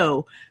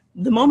also,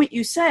 the moment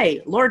you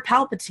say Lord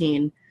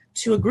Palpatine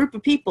to a group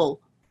of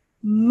people,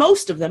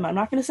 most of them, I'm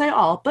not going to say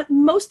all, but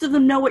most of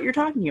them know what you're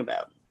talking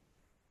about.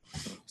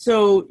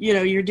 So,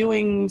 you're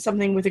doing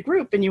something with a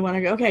group and you want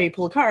to go, okay,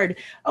 pull a card.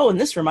 Oh, and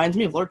this reminds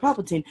me of Lord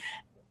Palpatine.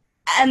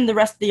 And the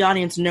rest of the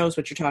audience knows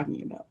what you're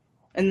talking about.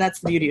 And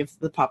that's the beauty of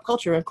the pop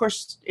culture. Of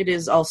course, it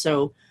is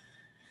also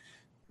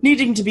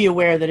needing to be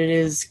aware that it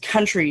is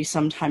country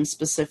sometimes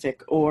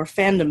specific or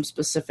fandom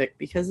specific,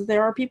 because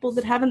there are people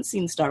that haven't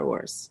seen Star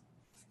Wars.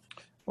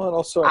 Well, and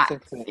also I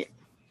think that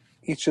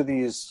each of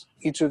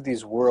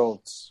these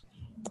worlds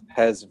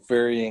has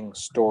varying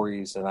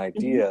stories and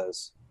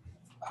ideas,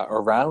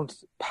 around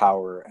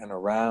power and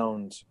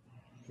around,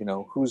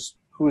 who's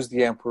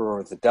the emperor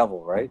or the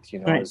devil, right?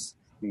 Right. Is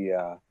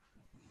the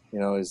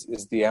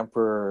is the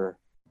emperor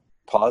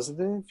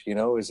positive?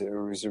 Is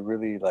it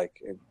really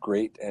like a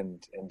great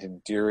and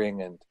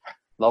endearing and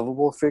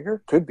lovable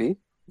figure? Could be.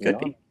 Could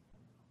be.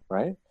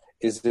 Right?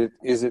 Is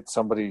it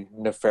somebody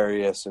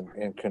nefarious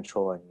and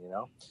controlling?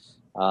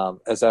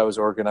 As I was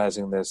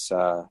organizing this,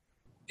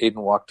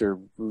 Aidan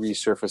Wachter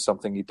resurfaced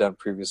something he'd done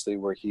previously,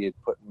 where he had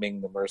put Ming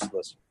the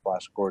Merciless,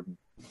 Flash Gordon,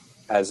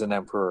 as an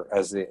emperor,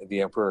 as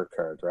the emperor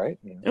card, right?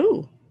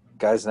 Ooh,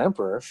 guy's an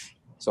emperor.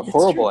 It's a That's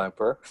horrible true.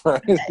 emperor,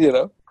 right?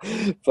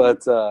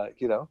 But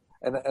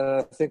and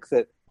I think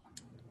that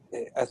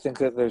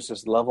there's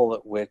this level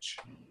at which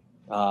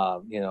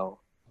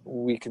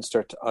we can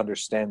start to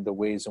understand the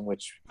ways in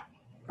which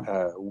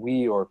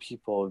we or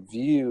people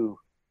view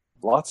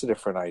lots of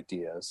different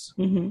ideas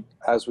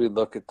as we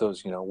look at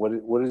those.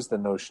 What is the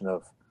notion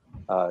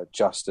of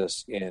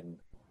justice in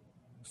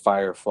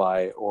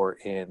Firefly or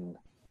in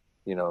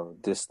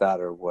this, that,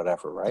 or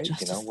whatever, right?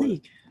 Justice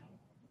League.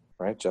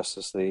 Right,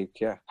 Justice League.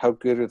 Yeah, how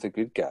good are the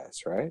good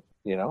guys, right?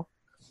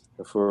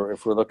 If we're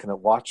looking at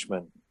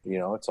Watchmen,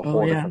 it's a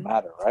whole different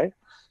matter, right?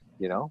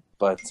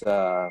 But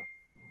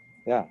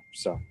yeah.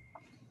 So.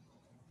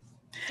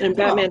 And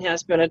Batman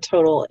has been a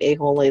total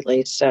a-hole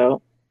lately,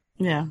 so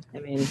Yeah. I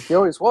mean, He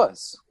always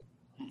was.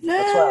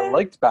 That's why I Nah.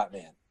 liked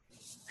Batman.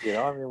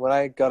 When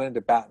I got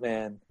into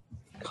Batman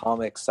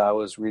comics, I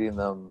was reading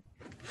them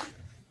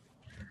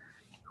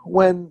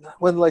when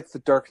like the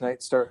Dark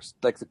Knight starts,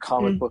 like the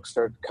comic books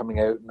started coming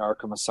out, in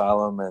Arkham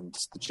Asylum and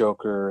the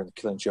Joker and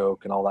Killing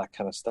Joke and all that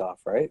kind of stuff,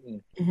 right?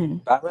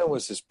 And Batman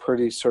was this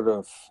pretty sort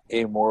of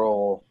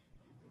amoral,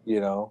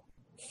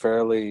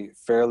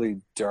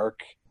 fairly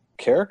dark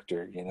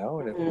character,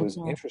 and it was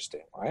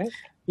interesting, right?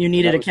 You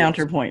needed a was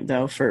counterpoint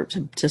though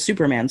to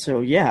Superman,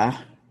 so yeah.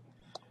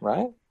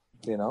 Right?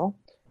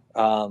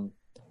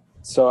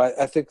 So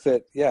I think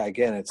that, yeah,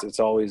 again, it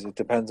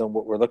depends on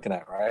what we're looking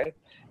at, right?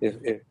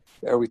 If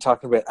are we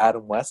talking about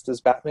Adam West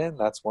as Batman?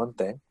 That's one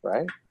thing,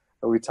 right?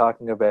 Are we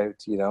talking about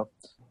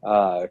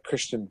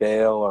Christian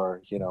Bale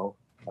or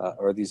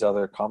or these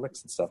other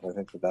comics and stuff? I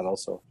think that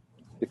also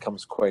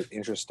becomes quite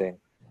interesting.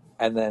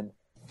 And then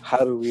how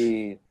do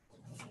we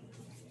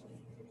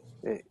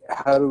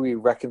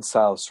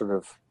reconcile sort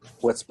of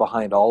what's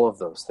behind all of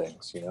those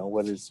things?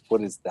 What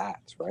is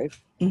that, right?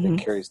 That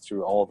carries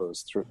through all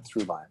those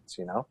through lines,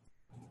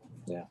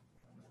 Yeah.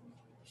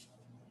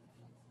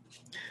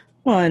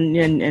 Well,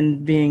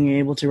 and being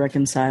able to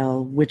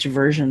reconcile which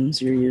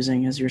versions you're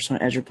using, as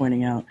you're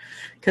pointing out,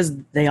 because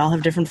they all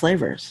have different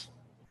flavors.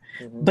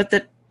 But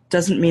that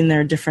doesn't mean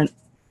they're different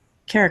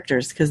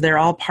characters, because they're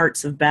all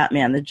parts of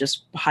Batman. They're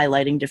just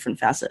highlighting different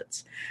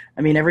facets.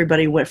 I mean,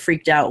 everybody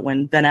freaked out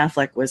when Ben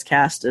Affleck was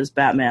cast as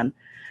Batman,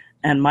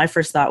 and my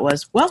first thought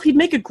was, well, he'd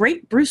make a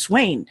great Bruce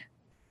Wayne.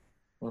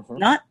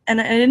 And I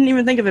didn't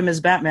even think of him as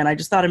Batman. I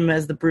just thought of him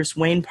as the Bruce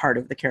Wayne part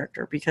of the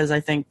character, because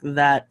I think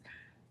that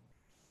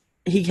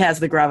he has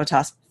the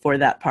gravitas for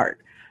that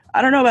part.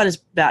 I don't know about his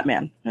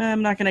Batman.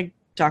 I'm not going to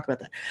talk about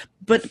that.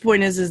 But the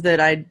point is that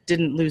I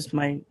didn't lose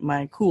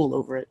my cool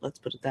over it, let's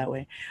put it that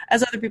way,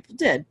 as other people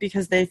did,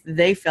 because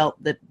they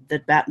felt that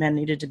Batman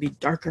needed to be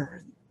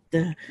darker.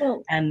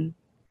 And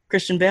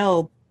Christian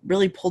Bale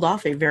really pulled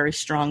off a very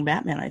strong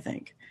Batman, I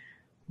think.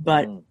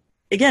 But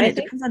again, it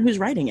depends on who's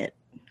writing it.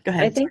 Go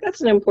ahead. I think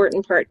that's an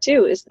important part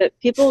too, is that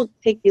people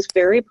take these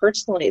very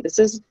personally.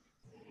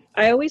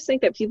 I always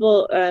think that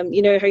people, how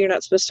you're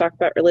not supposed to talk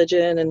about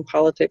religion and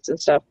politics and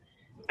stuff.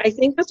 I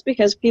think that's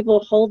because people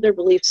hold their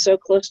beliefs so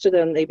close to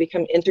them, they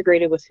become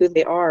integrated with who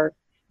they are.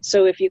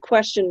 So if you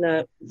question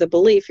the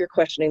belief, you're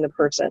questioning the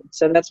person.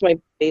 So that's my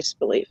base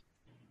belief.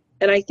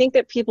 And I think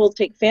that people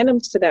take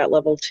fandoms to that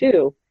level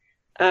too.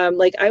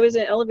 Like I was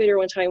in an elevator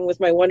one time with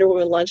my Wonder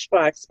Woman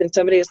lunchbox, and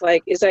somebody's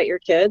like, "Is that your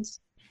kids?"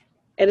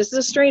 And this is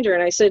a stranger.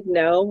 And I said,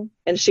 "No."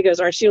 And she goes,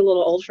 "Aren't you a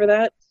little old for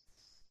that?"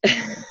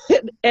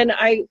 And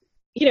I,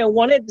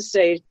 wanted to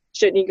say,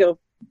 "Shouldn't you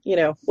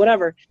go,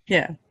 whatever."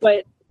 Yeah.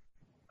 But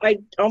I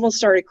almost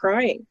started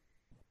crying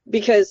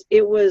because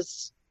it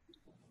was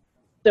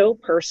so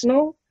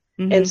personal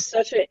and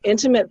such an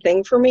intimate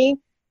thing for me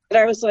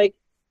that I was like,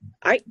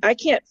 I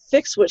can't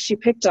fix what she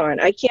picked on.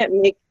 I can't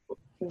make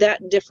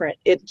that different.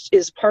 It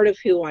is part of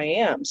who I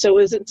am. So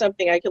it isn't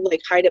something I could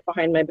hide it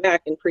behind my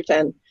back and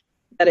pretend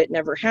that it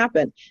never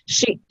happened.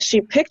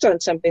 She picked on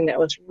something that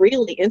was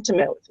really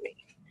intimate with me.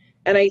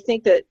 And I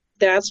think that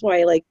that's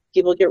why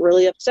people get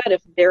really upset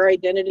if their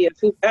identity of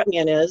who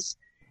Batman is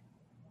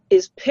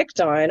picked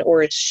on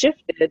or is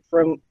shifted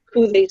from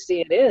who they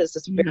see it is.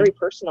 It's very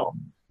personal.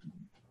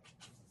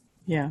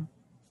 Yeah.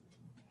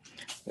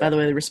 By the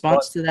way, the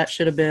response to that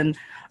should have been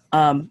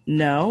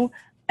no,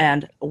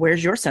 and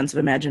where's your sense of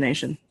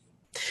imagination?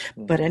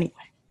 But anyway.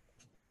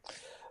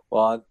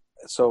 Well,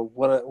 so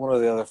one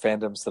of the other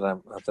fandoms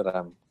that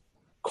I'm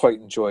quite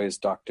enjoy is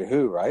Doctor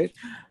Who, right?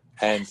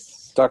 And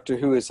Doctor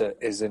Who is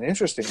an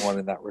interesting one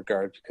in that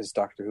regard, because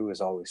Doctor Who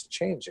is always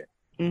changing,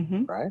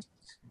 right?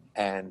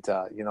 And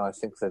I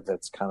think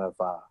that's kind of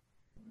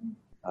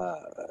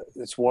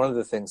it's one of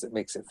the things that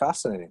makes it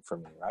fascinating for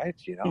me, right?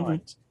 You know, Mm-hmm.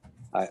 and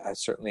I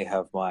certainly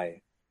have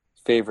my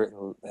favorite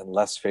and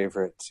less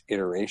favorite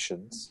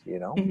iterations, you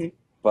know, Mm-hmm.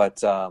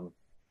 but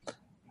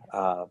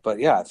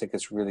yeah, I think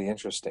it's really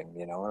interesting,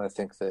 you know, and I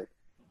think that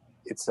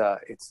it's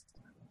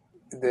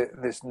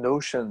this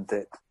notion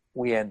that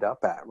we end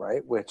up at,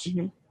 right? Which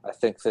Mm-hmm. I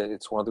think that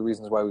it's one of the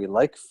reasons why we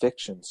like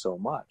fiction so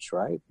much,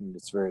 right? In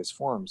its various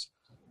forms,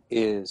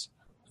 is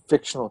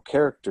fictional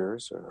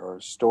characters or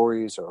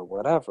stories or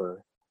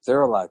whatever,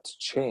 they're allowed to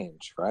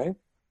change, right?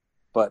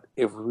 But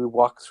if we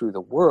walk through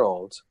the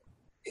world,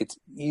 it's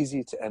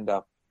easy to end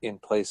up in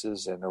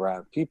places and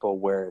around people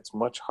where it's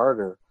much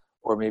harder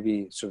or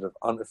maybe sort of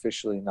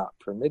unofficially not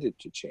permitted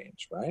to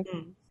change, right?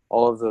 Mm.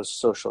 All of those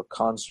social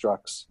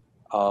constructs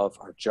of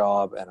our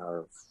job and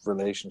our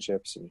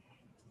relationships and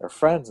our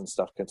friends and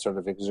stuff can sort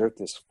of exert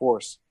this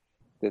force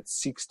that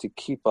seeks to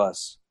keep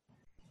us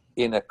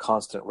in a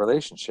constant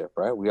relationship,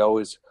 right? We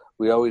always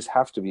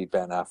have to be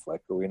Ben Affleck,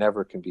 or we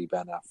never can be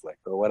Ben Affleck,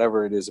 or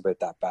whatever it is about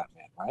that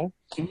Batman, right?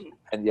 Mm-hmm.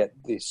 And yet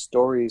these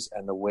stories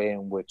and the way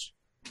in which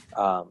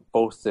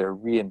both they're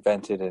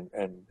reinvented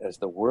and as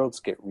the worlds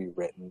get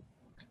rewritten,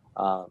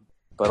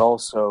 but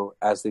also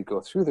as they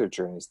go through their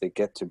journeys, they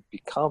get to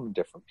become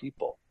different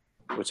people,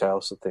 which I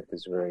also think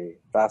is very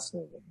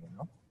fascinating, you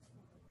know?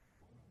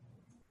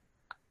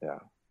 Yeah.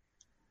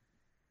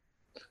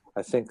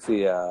 I think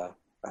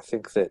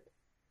that,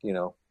 you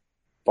know,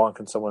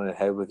 bonking someone in the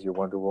head with your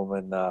Wonder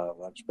Woman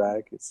lunch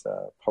bag, it's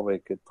probably a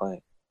good plan.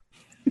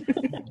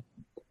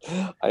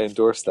 I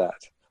endorse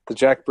that. The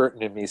Jack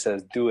Burton in me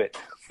says, do it.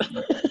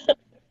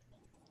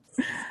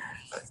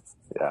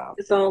 Yeah.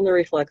 It's all in the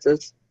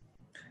reflexes.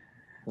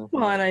 Mm-hmm.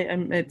 Well,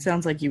 and it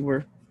sounds like you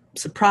were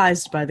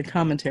surprised by the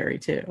commentary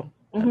too.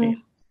 Mm-hmm. I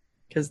mean,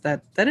 because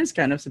that is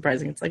kind of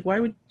surprising. It's like, why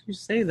would you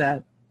say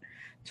that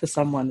to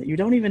someone that you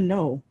don't even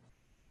know?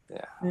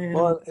 Yeah. Yeah.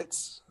 Well,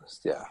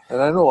 yeah.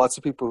 And I know lots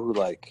of people who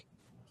like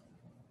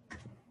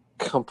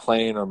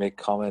complain or make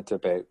comment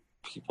about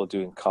people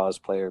doing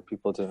cosplay or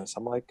people doing this.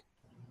 I'm like,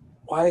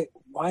 why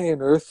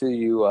on earth are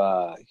you,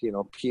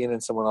 peeing in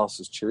someone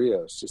else's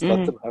Cheerios? Just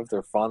let them have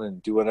their fun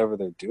and do whatever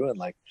they're doing.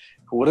 Like,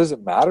 what does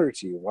it matter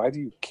to you? Why do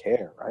you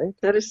care, right?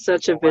 That is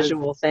such a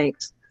visual.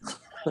 Thanks.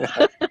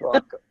 Yeah, you're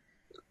welcome.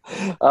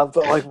 But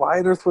like, why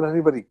on earth would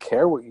anybody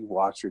care what you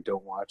watch or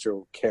don't watch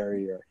or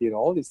carry or, you know,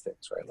 all these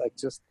things, right? Like,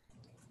 just,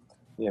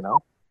 you know,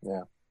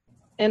 yeah.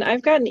 And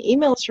I've gotten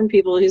emails from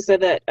people who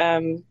said that,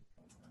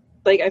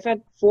 like I've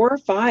had 4 or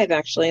 5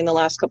 actually in the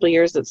last couple of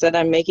years that said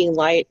I'm making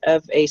light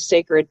of a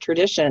sacred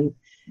tradition.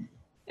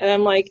 And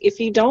I'm like, if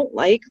you don't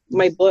like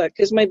my book,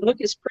 because my book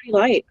is pretty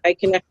light, I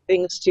connect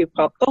things to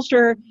pop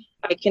culture,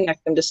 I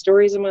connect them to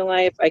stories in my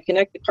life, I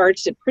connect the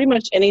cards to pretty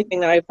much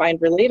anything that I find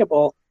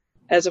relatable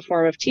as a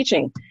form of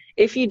teaching.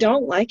 If you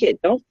don't like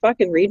it, don't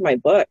fucking read my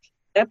book.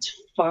 That's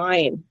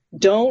fine.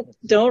 Don't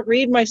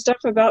read my stuff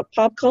about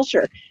pop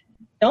culture.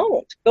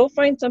 Don't. Go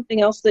find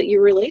something else that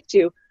you relate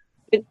to.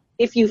 But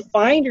if you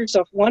find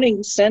yourself wanting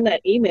to send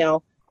that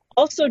email,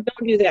 also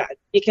don't do that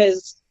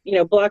because, you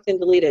know, blocked and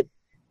deleted,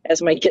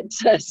 as my kid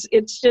says.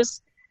 It's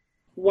just,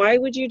 why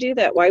would you do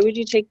that? Why would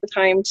you take the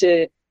time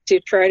to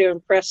try to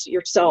impress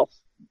yourself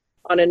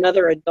on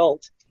another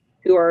adult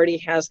who already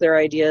has their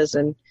ideas?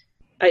 And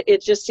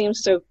it just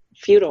seems so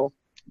futile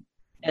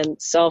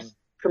and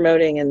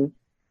self-promoting and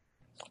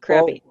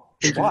crappy.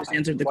 You just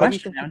answered the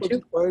question, don't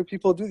you? Why do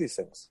people do these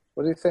things?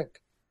 What do you think?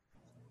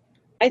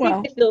 I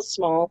think they feel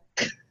small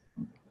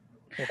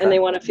and they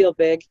want to feel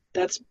big.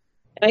 And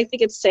I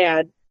think it's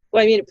sad.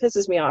 Well, I mean, it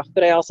pisses me off,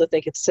 but I also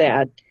think it's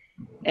sad.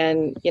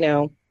 And, you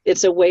know,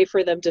 it's a way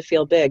for them to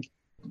feel big.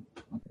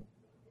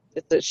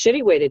 It's a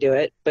shitty way to do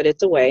it, but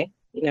it's a way,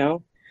 you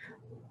know.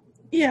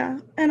 Yeah,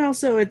 and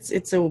also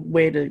it's a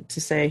way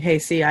to say, hey,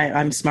 see,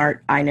 I'm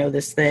smart, I know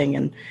this thing,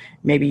 and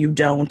maybe you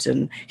don't,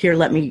 and here,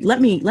 let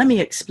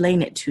me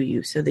explain it to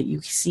you so that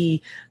you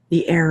see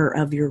the error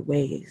of your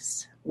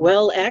ways.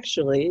 Well,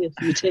 actually, if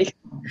you take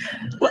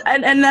well,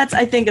 and that's,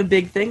 I think, a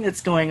big thing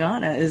that's going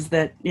on is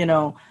that, you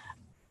know,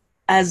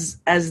 as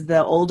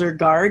the older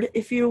guard,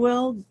 if you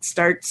will,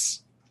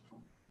 starts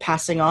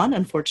passing on,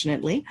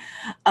 unfortunately,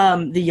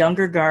 the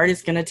younger guard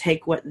is going to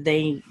take what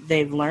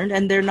they've learned,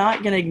 and they're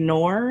not going to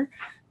ignore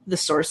the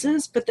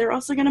sources, but they're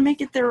also going to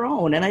make it their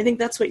own. And I think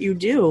that's what you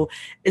do,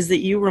 is that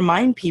you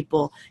remind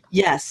people,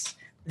 yes,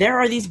 there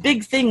are these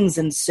big things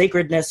and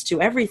sacredness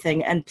to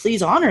everything, and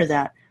please honor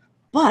that.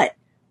 But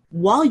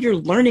while you're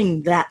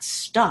learning that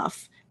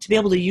stuff, to be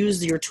able to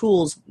use your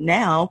tools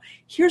now,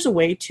 here's a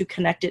way to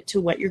connect it to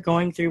what you're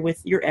going through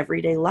with your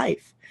everyday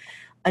life.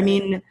 I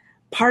mean,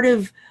 part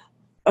of,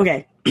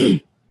 okay,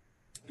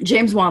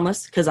 James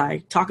Wanless, because I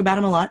talk about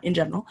him a lot in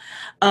general,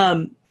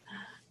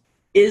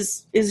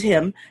 is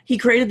him. He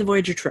created the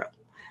Voyager trope.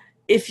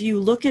 If you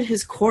look at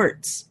his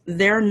courts,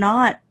 they're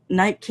not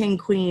Night King,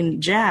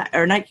 Queen,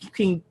 or Night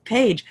King,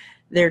 Page.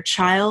 They're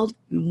child,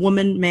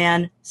 woman,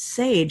 man,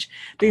 sage.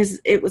 Because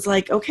it was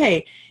like,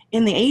 okay,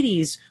 in the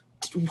 80s,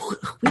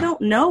 we don't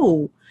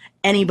know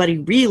anybody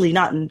really,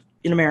 not in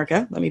in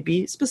America, let me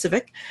be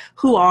specific,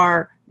 who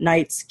are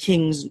knights,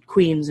 kings,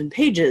 queens, and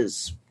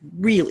pages,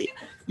 really.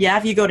 Yeah,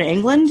 if you go to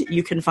England,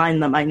 you can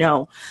find them, I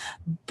know.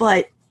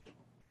 But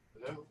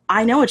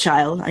I know a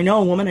child, I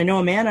know a woman, I know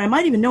a man, and I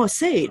might even know a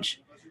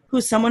sage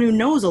who's someone who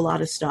knows a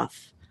lot of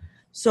stuff.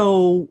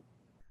 So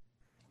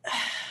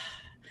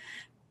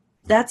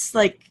that's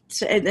like,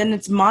 and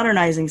it's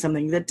modernizing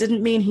something. That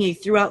didn't mean he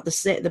threw out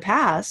the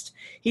past.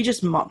 He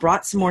just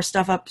brought some more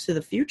stuff up to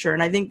the future.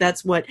 And I think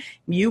that's what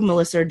you,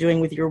 Melissa, are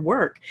doing with your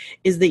work,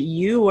 is that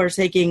you are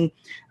taking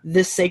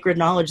this sacred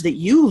knowledge that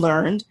you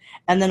learned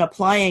and then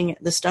applying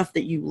the stuff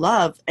that you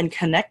love and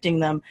connecting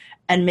them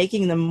and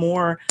making them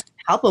more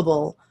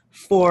palpable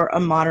for a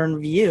modern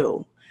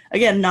view.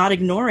 Again, not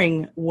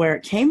ignoring where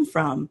it came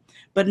from,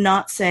 but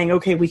not saying,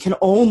 okay, we can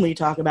only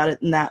talk about it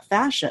in that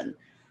fashion.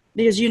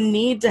 Because you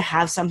need to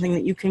have something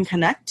that you can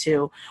connect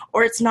to,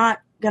 or it's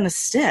not going to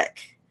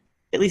stick.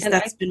 At least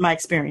that's been my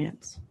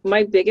experience.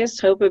 My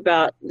biggest hope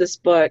about this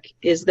book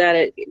is that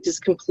it is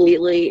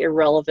completely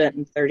irrelevant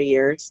in 30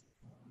 years.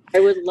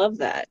 I would love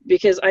that,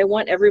 because I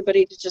want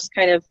everybody to just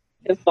kind of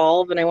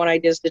evolve, and I want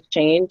ideas to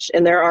change.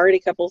 And there are already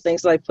a couple of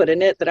things that I put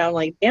in it that I'm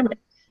like, damn it,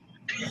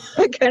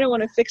 I kind of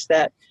want to fix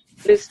that,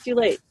 but it's too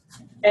late.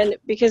 And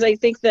because I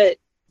think that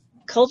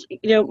culture,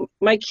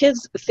 my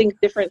kids think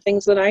different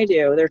things than I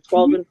do. They're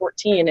 12 and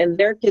 14, and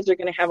their kids are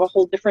going to have a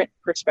whole different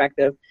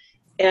perspective.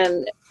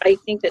 And I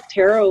think that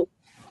tarot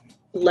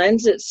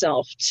lends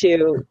itself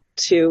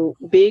to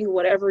being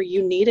whatever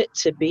you need it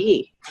to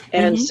be.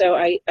 And so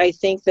I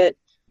think that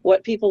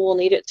what people will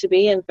need it to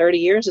be in 30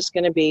 years is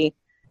going to be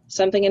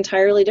something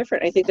entirely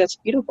different. I think that's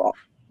beautiful,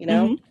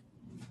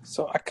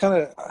 So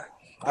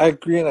I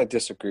agree and I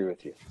disagree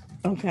with you.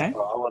 Okay.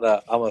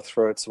 So I'm gonna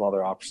throw out some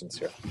other options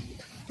here.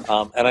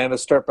 And I'm going to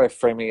start by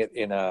framing it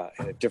in a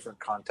different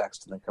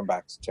context and then come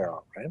back to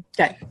tarot, right?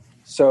 Okay.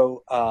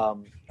 So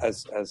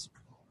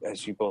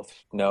as you both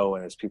know,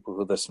 and as people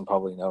who listen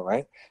probably know,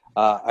 right?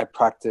 I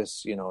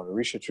practice, in a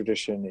Orisha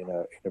tradition in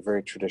a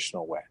very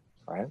traditional way,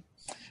 right?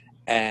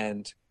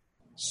 And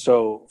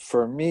so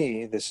for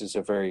me, this is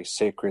a very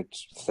sacred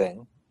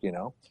thing,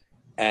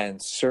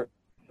 and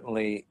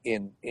certainly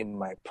in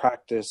my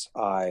practice,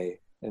 I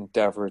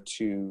endeavor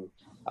to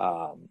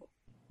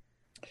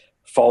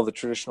follow the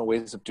traditional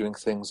ways of doing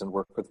things and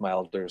work with my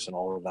elders and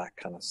all of that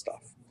kind of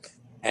stuff.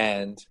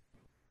 And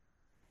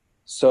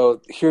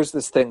so here's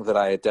this thing that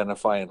I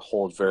identify and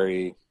hold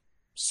very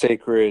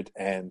sacred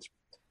and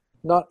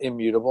not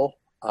immutable,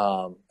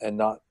 and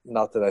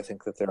not that I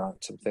think that there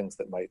aren't some things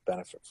that might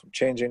benefit from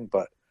changing,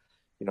 but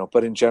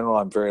but in general,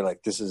 I'm very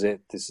like, this is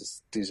it.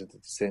 These are the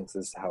things.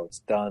 This is how it's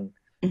done.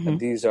 And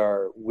these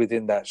are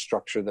within that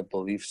structure, the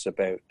beliefs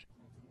about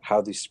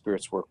how these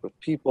spirits work with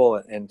people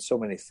and so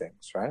many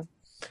things, right?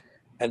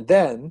 And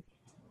then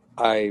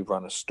I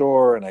run a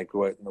store and I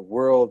go out in the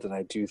world and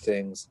I do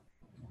things,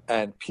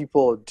 and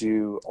people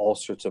do all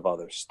sorts of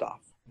other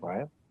stuff,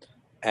 right?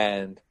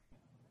 And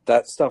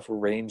that stuff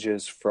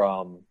ranges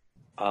from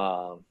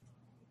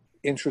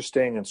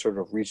interesting and sort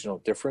of regional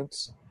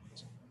difference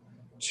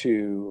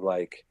to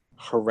like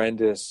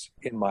horrendous,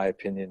 in my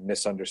opinion,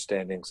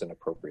 misunderstandings and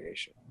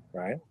appropriation,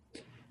 right?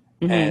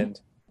 And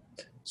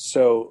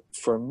so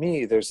for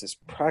me, there's this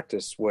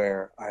practice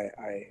where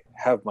I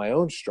have my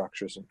own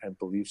structures and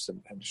beliefs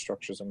and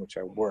structures in which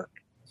I work.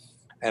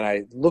 And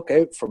I look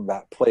out from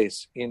that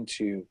place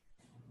into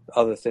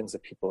other things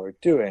that people are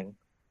doing.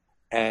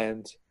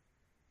 And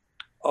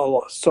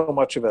so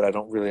much of it, I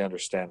don't really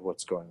understand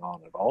what's going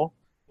on at all.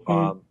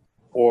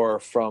 Or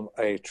from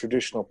a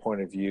traditional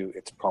point of view,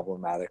 it's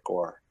problematic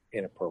or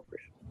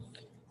inappropriate.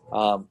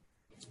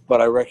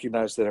 But I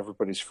recognize that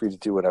everybody's free to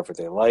do whatever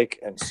they like.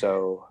 And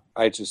so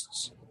I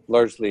just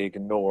largely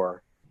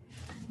ignore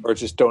or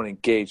just don't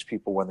engage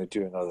people when they're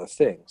doing other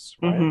things,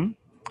 right?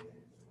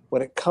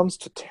 When it comes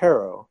to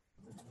tarot,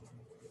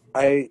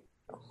 I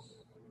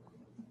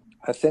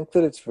think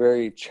that it's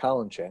very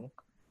challenging,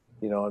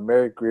 and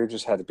Mary Greer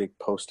just had a big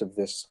post of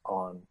this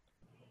on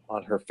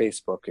her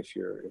Facebook. If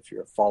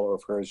you're a follower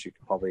of hers, you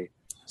can probably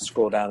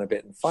scroll down a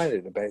bit and find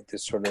it, about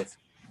this sort of,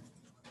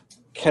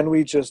 can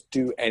we just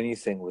do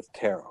anything with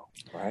tarot,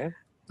 right?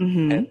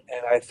 And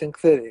I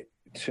think that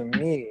to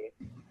me,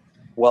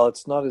 while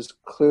it's not as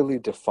clearly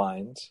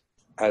defined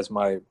as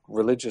my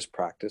religious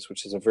practice,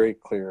 which is a very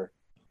clear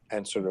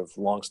and sort of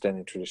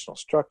long-standing traditional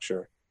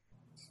structure,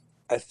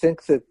 I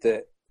think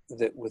that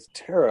with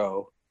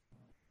tarot,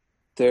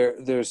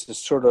 there's this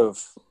sort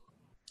of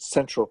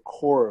central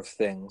core of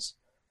things,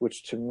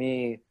 which to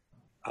me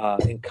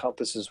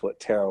encompasses what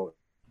tarot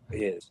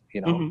is,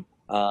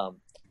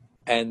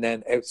 and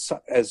then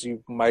as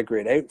you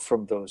migrate out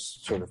from those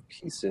sort of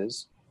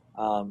pieces,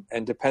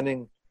 and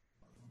depending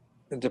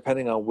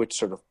on which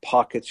sort of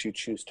pockets you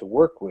choose to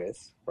work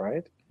with,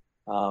 right?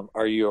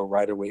 Are you a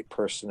Rider-Waite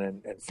person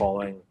and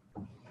following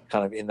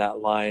kind of in that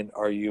line?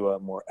 Are you a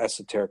more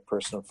esoteric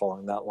person and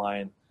following that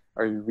line?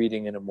 Are you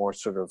reading in a more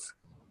sort of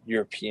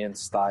European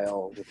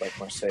style with like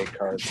Marseille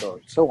cards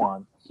or so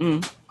on?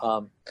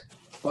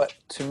 But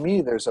to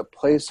me, there's a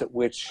place at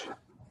which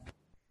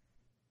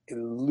it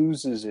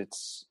loses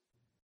its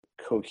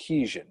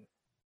cohesion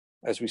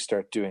as we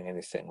start doing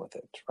anything with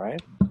it,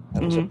 right?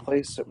 And there's a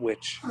place at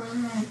which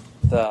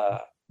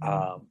the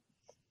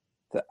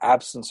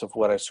absence of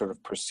what I sort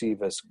of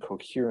perceive as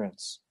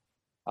coherence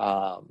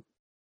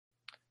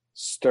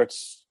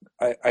starts.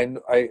 I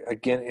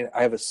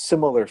have a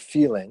similar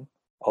feeling,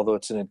 although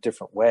it's in a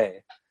different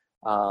way,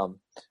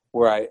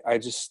 where I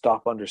just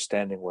stop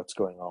understanding what's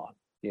going on.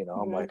 You know,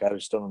 I'm like, I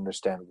just don't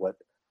understand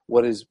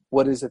what is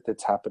it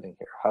that's happening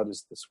here. How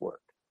does this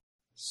work?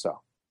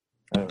 So,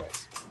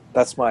 anyways,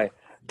 that's my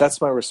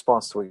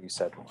response to what you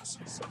said, Melissa.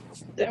 So.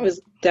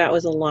 That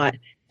was a lot.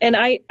 And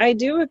I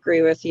do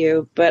agree with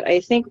you, but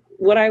I think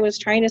what I was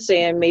trying to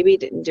say, and maybe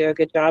didn't do a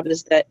good job,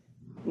 is that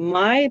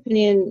my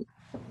opinion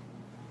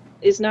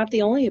is not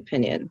the only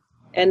opinion,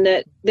 and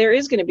that there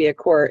is going to be a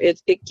core. It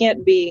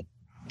can't be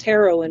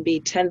tarot and be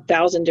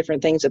 10,000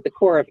 different things at the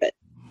core of it.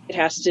 It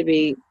has to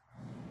be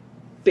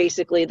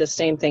basically the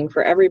same thing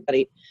for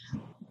everybody.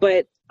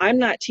 But I'm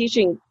not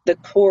teaching the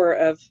core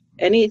of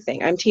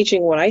anything. I'm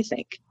teaching what I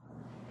think.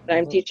 And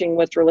I'm teaching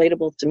what's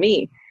relatable to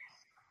me.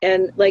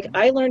 And like,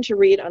 I learned to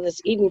read on this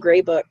Eden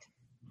Gray book,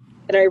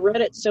 and I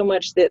read it so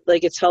much that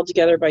like it's held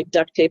together by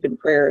duct tape and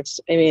prayers.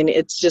 I mean,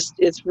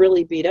 it's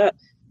really beat up.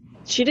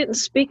 She didn't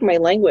speak my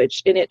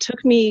language, and it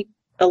took me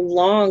a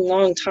long,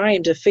 long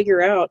time to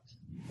figure out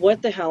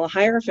what the hell a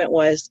Hierophant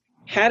was,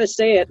 how to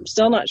say it. I'm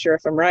still not sure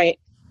if I'm right.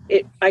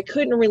 I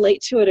couldn't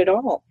relate to it at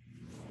all.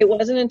 It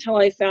wasn't until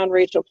I found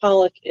Rachel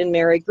Pollack and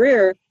Mary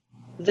Greer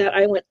that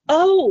I went,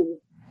 oh,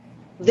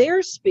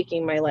 they're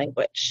speaking my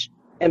language.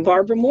 And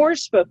Barbara Moore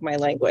spoke my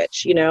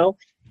language, you know.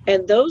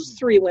 And those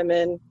three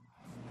women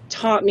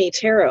taught me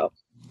tarot.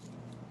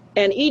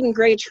 And Eden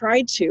Gray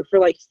tried to for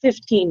like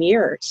 15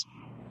 years.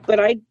 But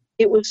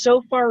it was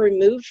so far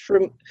removed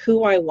from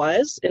who I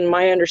was and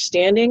my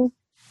understanding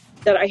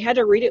that I had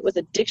to read it with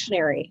a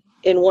dictionary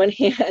in one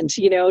hand,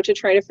 you know, to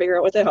try to figure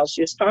out what the hell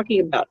she was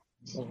talking about.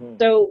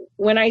 So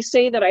when I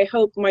say that I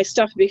hope my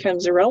stuff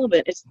becomes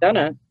irrelevant, it's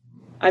gonna.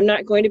 I'm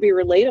not going to be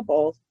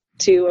relatable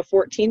to a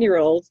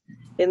 14-year-old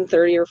in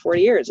 30 or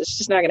 40 years. It's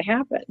just not going to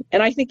happen.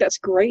 And I think that's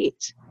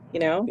great, you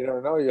know? You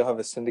never know. You'll have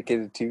a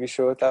syndicated TV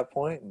show at that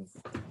point.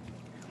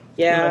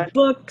 Yeah.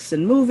 Books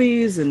and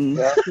movies, and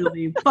we'll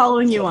be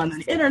following you on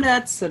the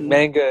internets. And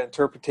manga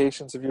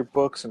interpretations of your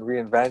books and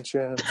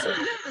reinventions.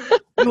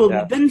 You will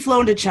have been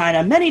flown to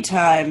China many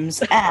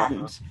times.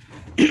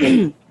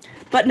 And...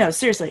 But no,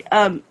 seriously.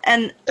 And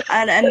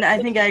I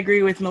think I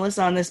agree with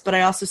Melissa on this, but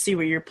I also see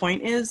what your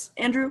point is,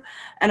 Andrew.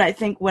 And I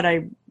think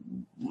I'm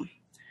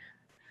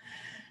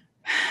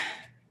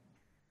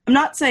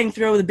not saying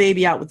throw the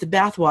baby out with the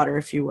bathwater,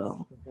 if you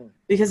will.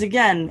 Because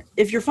again,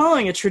 if you're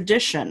following a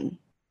tradition,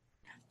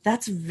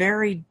 that's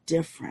very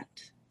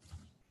different.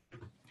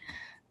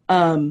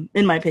 In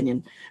my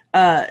opinion.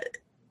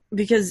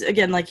 Because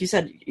again, like you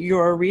said,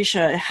 your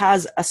Orisha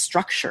has a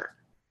structure.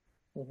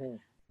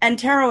 And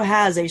tarot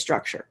has a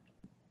structure.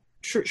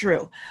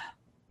 True.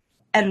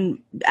 And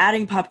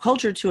adding pop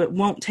culture to it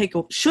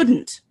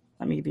shouldn't,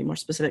 let me be more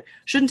specific,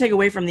 shouldn't take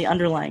away from the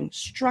underlying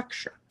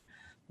structure.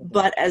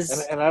 But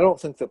and I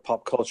don't think that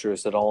pop culture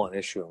is at all an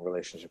issue in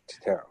relationship to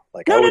tarot.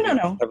 Like, no. I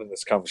wouldn't be having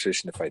this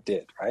conversation if I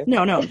did, right?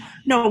 No.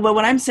 But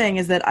what I'm saying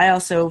is that I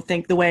also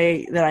think the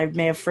way that I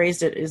may have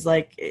phrased it is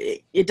like,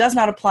 it does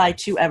not apply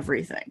to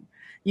everything.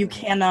 You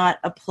cannot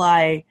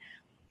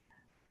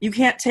you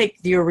can't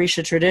take the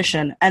Orisha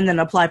tradition and then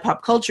apply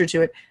pop culture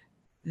to it.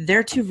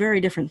 They're two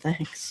very different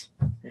things.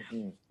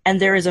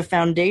 And there is a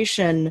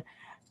foundation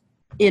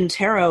in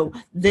tarot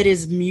that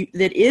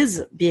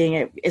is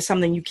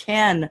something you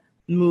can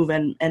move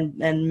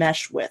and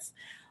mesh with.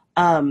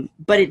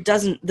 But it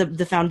doesn't,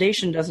 the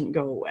foundation doesn't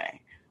go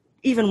away,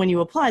 even when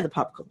you apply the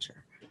pop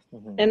culture.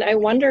 And I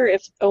wonder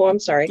if, I'm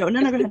sorry. No,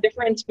 the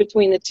difference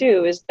between the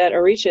two is that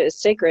Orisha is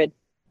sacred.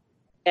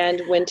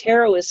 And when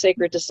tarot is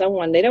sacred to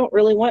someone, they don't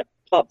really want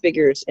pop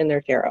figures in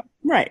their tarot.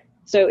 Right.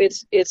 So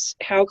it's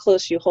how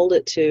close you hold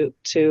it to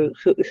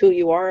who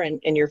you are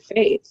and your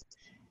faith.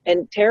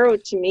 And tarot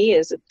to me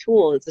is a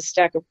tool. It's a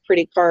stack of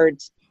pretty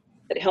cards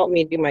that help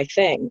me do my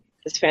thing.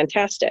 It's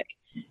fantastic.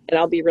 And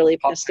I'll be really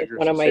pissed if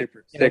one of my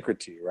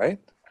sacred to you, right?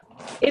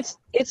 It's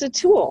a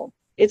tool.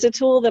 It's a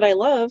tool that I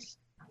love,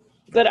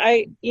 but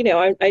I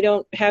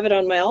don't have it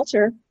on my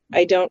altar.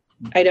 I don't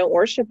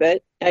worship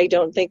it. I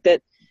don't think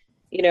that,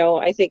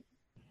 I think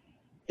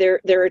they're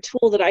a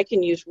tool that I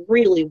can use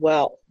really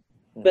well.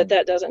 But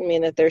that doesn't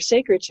mean that they're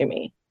sacred to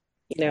me,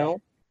 and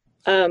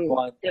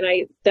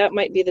that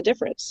might be the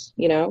difference,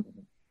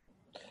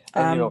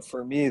 And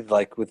for me,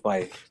 like with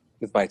my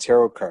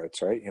tarot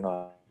cards, right?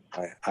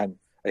 I'm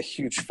a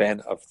huge fan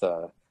of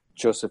the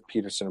Joseph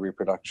Peterson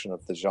reproduction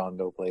of the Jean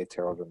Noblet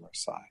Tarot de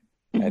Marseille,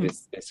 and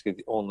it's basically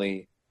the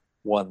only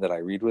one that I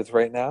read with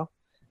right now.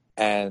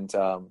 And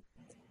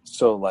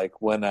so,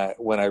 like when I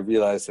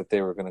realized that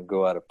they were going to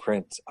go out of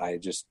print, I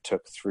just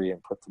took 3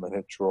 and put them in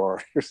a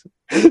drawer,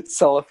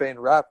 cellophane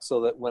wrapped, so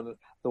that when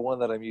the one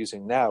that I'm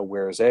using now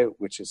wears out,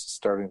 which is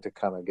starting to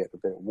kind of get a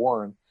bit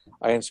worn,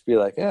 I can just be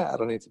like, I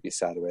don't need to be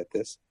sad about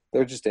this.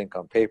 They're just ink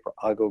on paper.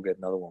 I'll go get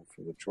another one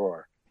from the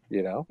drawer,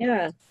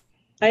 Yeah.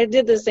 I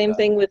did the same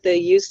thing with the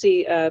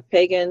UC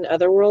Pagan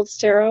Otherworlds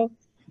Tarot.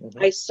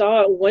 Mm-hmm. I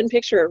saw one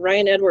picture.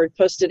 Ryan Edward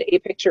posted a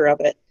picture of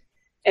it,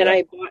 and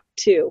I bought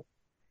two.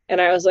 And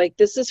I was like,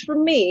 this is for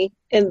me,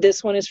 and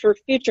this one is for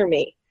future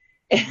me.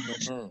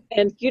 Mm-hmm.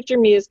 And future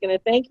me is going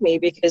to thank me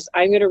because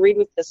I'm going to read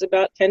with this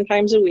about 10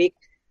 times a week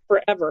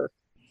forever.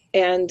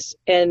 And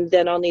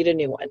then I'll need a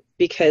new one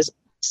because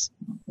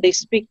they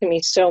speak to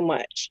me so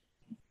much.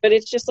 But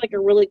it's just like a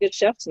really good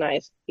chef's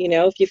knife. You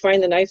know, if you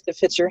find the knife that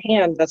fits your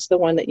hand, that's the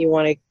one that you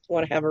want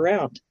to have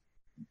around.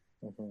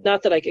 Mm-hmm.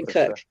 Not that I can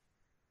cook. Sure.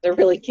 I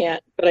really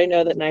can't, but I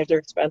know that knives are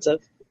expensive.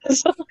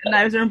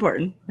 Knives are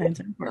important. Knives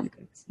are important.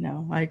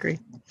 No, I agree.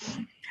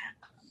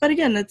 But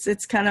again,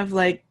 it's kind of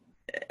like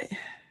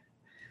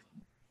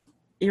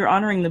you're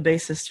honoring the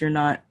basis. You're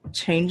not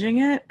changing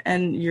it,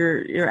 and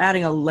you're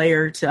adding a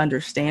layer to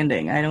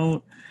understanding. I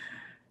don't.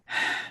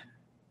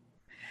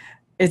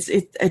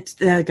 It's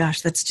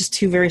gosh, that's just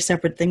two very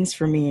separate things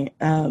for me.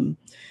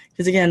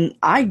 Because again,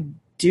 I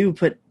do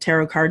put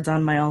tarot cards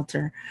on my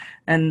altar,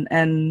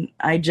 and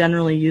I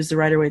generally use the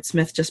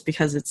Rider-Waite-Smith just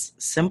because it's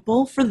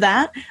simple for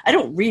that. I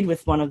don't read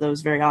with one of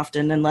those very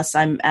often unless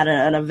I'm at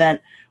an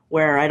event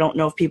where I don't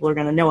know if people are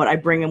going to know it. I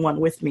bring in one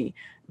with me,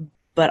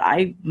 but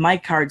my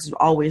cards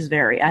always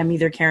vary. I'm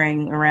either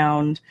carrying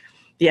around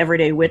the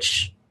Everyday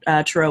Witch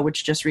tarot,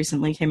 which just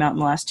recently came out in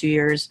the last 2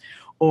 years,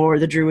 or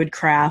the Druid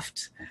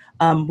Craft.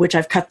 Which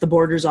I've cut the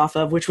borders off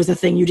of, which was a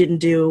thing you didn't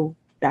do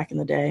back in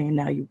the day, and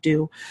now you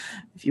do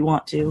if you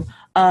want to.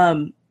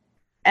 And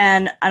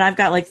I've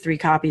got like 3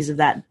 copies of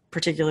that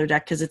particular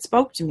deck because it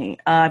spoke to me.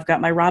 I've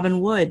got my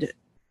Robin Wood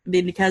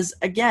because,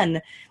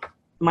 again,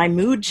 my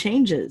mood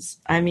changes.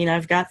 I mean,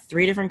 I've got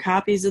 3 different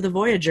copies of the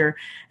Voyager,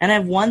 and I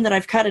have one that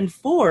I've cut in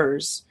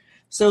 4s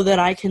so that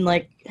I can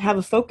like have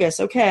a focus.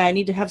 Okay, I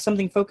need to have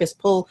something focused.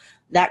 Pull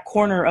that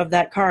corner of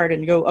that card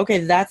and go, okay,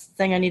 that's the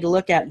thing I need to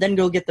look at. Then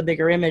go get the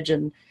bigger image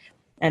and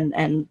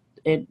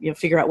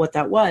figure out what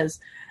that was.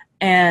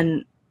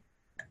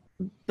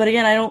 But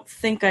again, I don't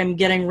think I'm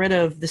getting rid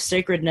of the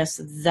sacredness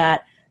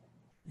that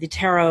the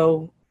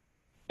tarot,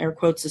 air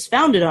quotes, is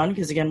founded on,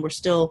 because again, there's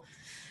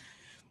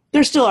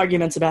still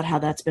arguments about how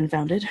that's been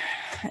founded.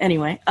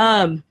 Anyway,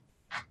 but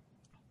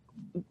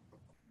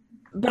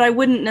I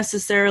wouldn't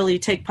necessarily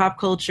take pop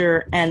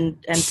culture and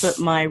put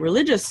my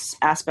religious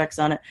aspects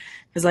on it,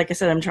 because like I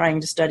said, I'm trying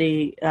to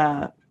study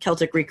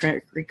Celtic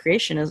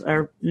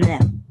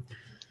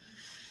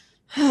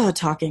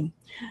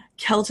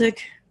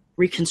Celtic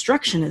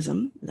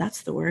Reconstructionism,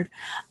 that's the word.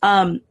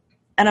 And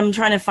I'm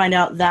trying to find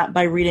out that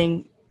by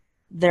reading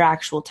their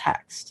actual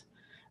text.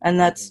 And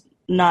that's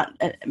not,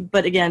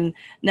 but again,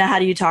 now how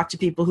do you talk to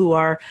people who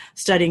are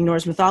studying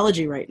Norse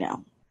mythology right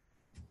now?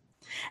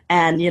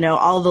 And,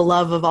 all the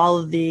love of all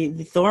of the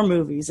Thor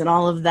movies and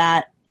all of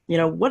that,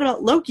 what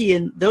about Loki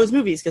in those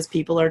movies? Because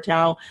people are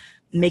now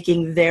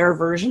making their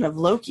version of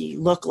Loki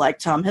look like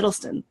Tom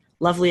Hiddleston,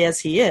 lovely as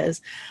he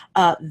is.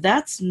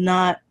 That's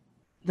not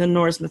the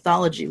Norse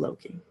mythology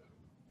Loki.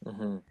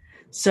 Mm-hmm.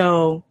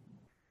 So,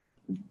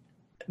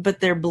 but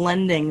they're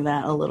blending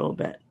that a little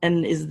bit.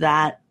 And is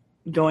that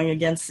going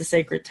against the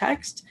sacred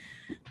text?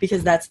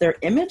 Because that's their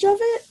image of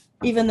it?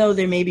 Even though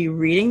they may be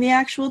reading the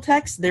actual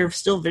text, they're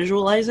still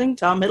visualizing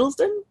Tom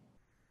Hiddleston?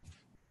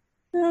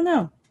 I don't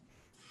know.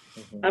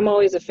 I'm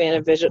always a fan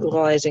of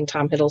visualizing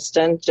Tom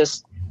Hiddleston,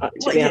 just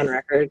to be on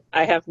record.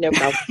 I have no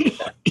problem with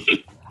that.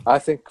 I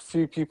think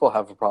few people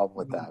have a problem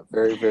with that.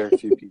 Very, very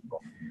few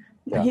people.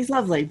 Yeah. He's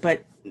lovely,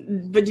 but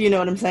do you know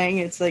what I'm saying?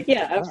 It's like...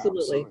 Yeah,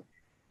 absolutely.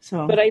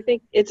 So, but I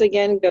think it's,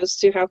 again, goes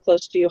to how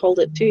close do you hold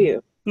it to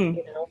you?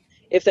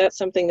 If that's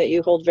something that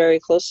you hold very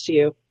close to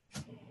you,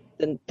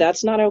 then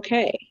that's not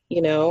okay,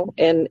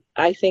 And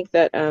I think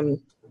that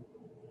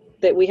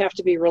that we have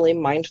to be really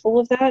mindful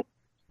of that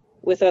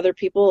with other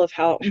people, of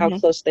how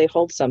close they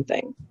hold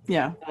something.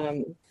 Yeah.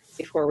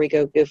 Before we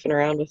go goofing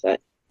around with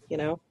it,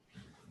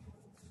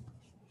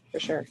 For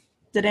sure.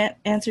 Did I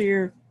answer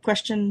your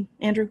question,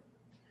 Andrew?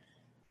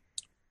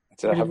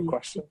 Did I have a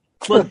question?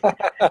 Well,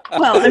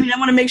 I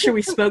want to make sure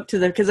we spoke to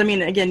because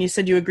again, you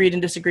said you agreed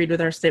and disagreed with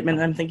our statement.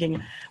 And I'm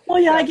thinking, well,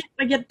 yeah,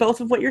 I get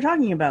both of what you're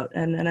talking about,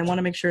 and I want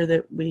to make sure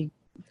that we.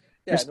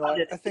 Yeah, no,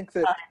 I think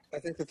that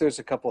there's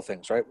a couple of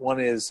things, right? One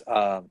is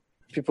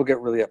people get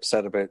really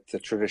upset about the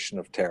tradition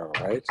of tarot,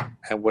 right?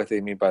 And what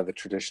they mean by the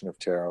tradition of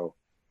tarot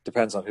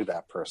depends on who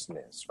that person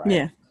is, right?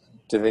 Yeah.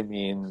 Do they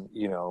mean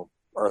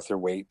Arthur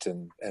Waite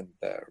and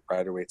the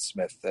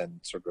Rider-Waite-Smith and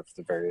sort of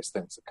the various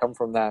things that come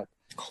from that?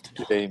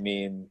 Do they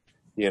mean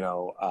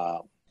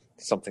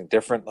something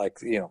different, like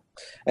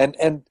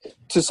and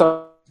to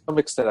some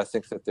extent I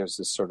think that there's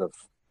this sort of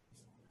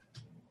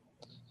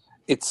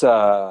it's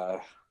a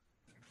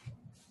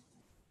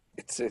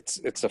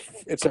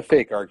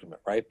fake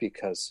argument, right?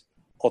 Because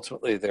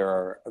ultimately there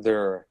are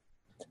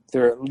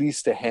at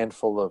least a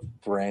handful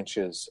of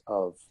branches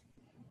of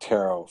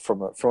tarot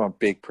from a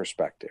big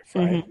perspective,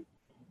 right?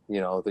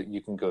 Mm-hmm. That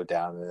you can go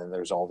down, and then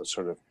there's all the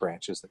sort of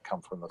branches that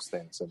come from those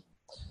things, and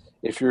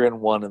if you're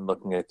in one and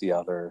looking at the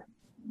other,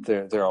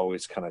 they're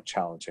always kind of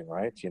challenging,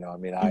 right?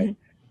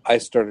 I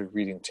started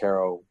reading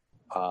tarot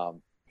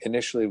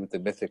initially with the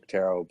Mythic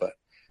Tarot,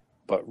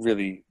 but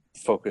really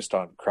focused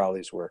on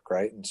Crowley's work,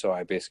 right? And so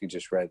I basically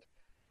just read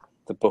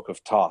the Book of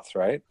Thoth,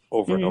 right,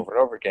 over and over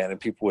and over again. And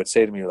people would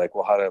say to me, like,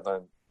 well, how did I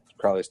learn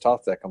Crowley's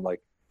Thoth deck? I'm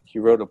like, he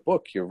wrote a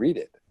book, you read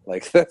it.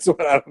 Like, that's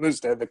what I don't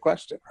understand the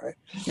question, right?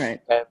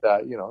 Right. And,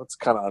 it's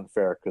kind of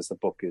unfair because the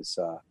book is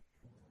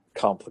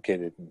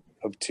complicated and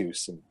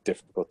obtuse and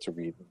difficult to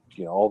read,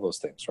 and, all those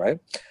things, right?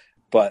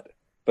 But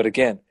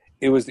again,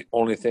 it was the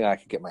only thing I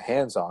could get my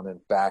hands on.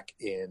 And back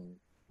in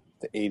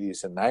the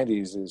 80s and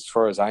 90s, as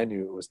far as I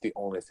knew, it was the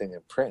only thing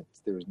in print.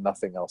 There was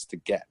nothing else to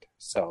get.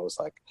 So I was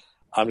like,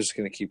 I'm just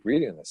going to keep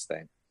reading this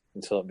thing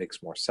until it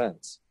makes more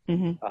sense.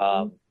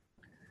 Mm-hmm.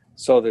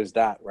 So there's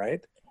that,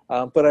 right?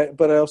 But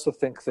I also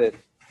think that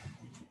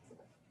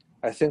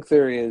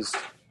there is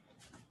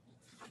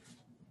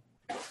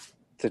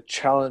the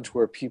challenge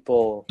where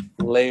people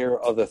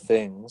layer other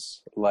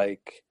things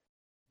like,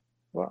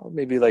 well,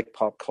 maybe like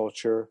pop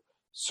culture,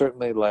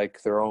 certainly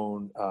like their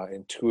own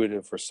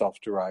intuitive or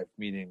self-derived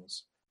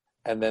meanings,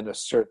 and then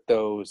assert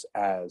those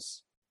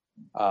as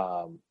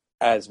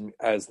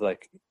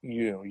like,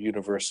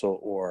 universal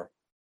or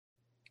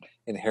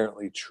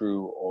inherently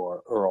true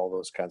or all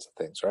those kinds of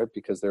things, right?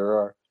 Because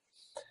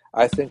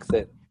I think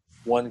that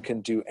one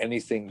can do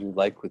anything you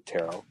like with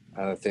tarot,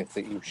 and I think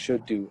that you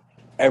should do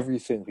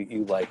everything that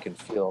you like and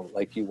feel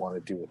like you want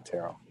to do with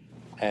tarot,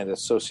 and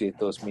associate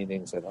those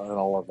meanings and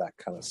all of that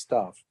kind of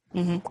stuff.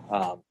 Mm-hmm.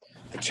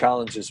 The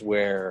challenge is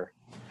where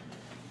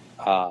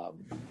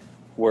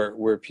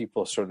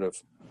people sort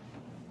of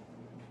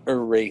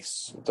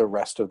erase the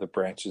rest of the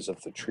branches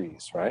of the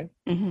trees, right?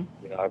 Mm-hmm.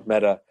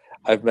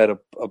 I've met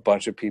a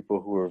bunch of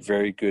people who are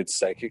very good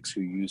psychics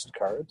who used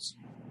cards,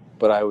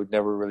 but I would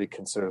never really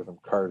consider them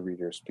card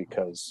readers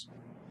because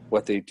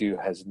what they do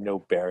has no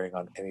bearing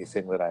on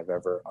anything that I've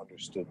ever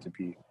understood to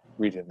be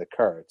reading the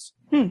cards.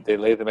 They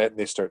lay them out and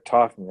they start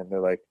talking, and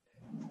they're like,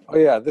 oh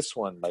yeah, this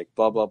one, like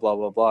blah blah blah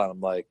blah blah, and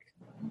I'm like,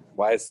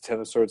 why is the Ten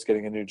of Swords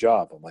getting a new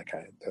job? I'm like,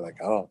 they're like,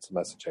 oh, it's a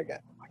message I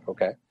get. I'm like,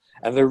 okay.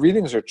 And their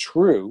readings are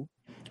true,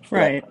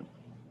 right,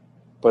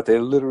 but they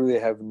literally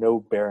have no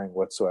bearing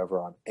whatsoever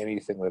on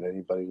anything that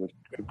anybody would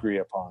agree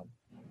upon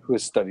who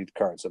has studied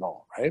cards at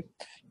all, right?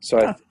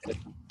 So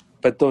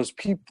but those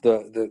people,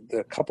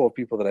 the couple of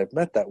people that I've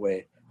met that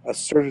way,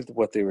 asserted that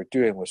what they were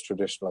doing was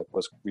traditional, like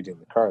was reading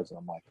the cards, and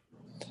I'm like,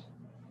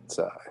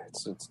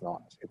 it's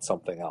not, it's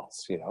something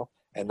else,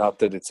 and not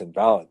that it's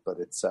invalid, but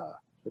it's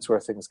where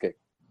things get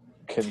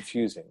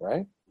confusing,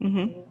 right?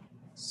 Mm-hmm.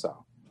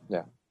 So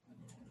yeah,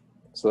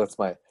 so that's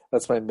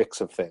my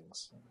mix of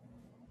things.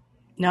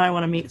 Now I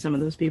want to meet some of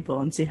those people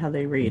and see how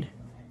they read,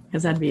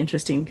 because that'd be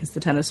interesting. Because the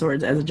Ten of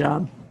Swords as a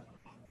job,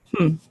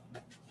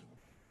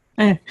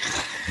 Yeah.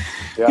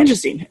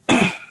 Interesting.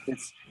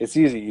 It's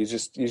easy. You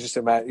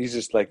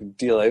just like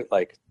deal out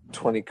like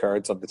 20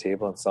 cards on the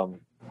table in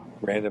some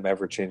random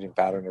ever-changing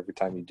pattern every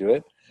time you do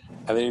it,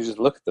 and then you just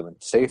look at them and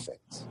say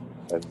things,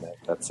 and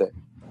that's it.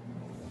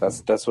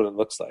 That's what it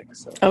looks like.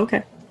 So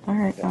okay, all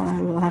right. Yeah.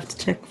 I will have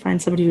to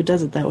find somebody who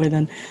does it that way.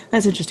 Then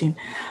that's interesting.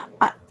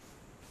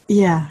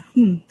 Yeah.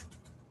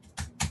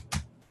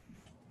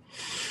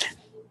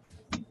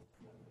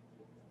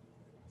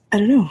 I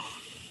don't know.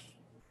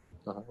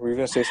 Were you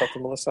going to say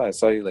something, Melissa? I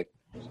saw you like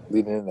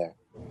leaning in there.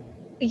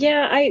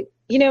 Yeah, I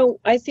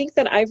think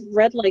that I've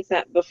read like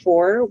that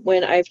before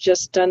when I've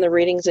just done the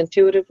readings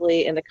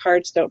intuitively and the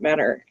cards don't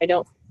matter.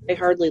 I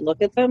hardly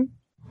look at them.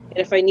 And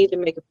if I need to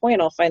make a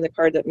point, I'll find the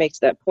card that makes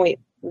that point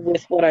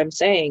with what I'm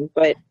saying.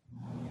 But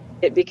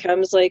it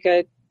becomes like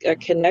a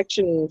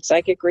connection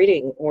psychic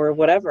reading or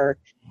whatever.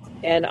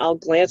 And I'll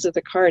glance at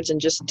the cards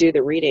and just do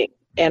the reading.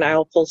 And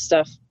I'll pull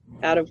stuff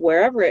out of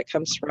wherever it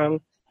comes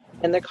from.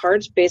 And the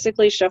cards,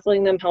 basically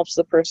shuffling them helps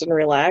the person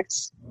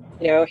relax.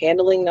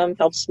 Handling them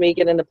helps me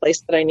get in the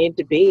place that I need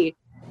to be.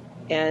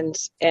 And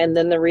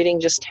then the reading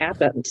just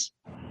happens.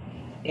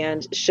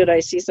 And should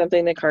I see something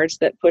in the cards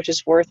that pushes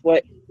forth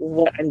what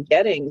I'm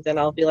getting, then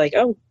I'll be like,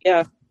 oh,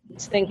 yeah,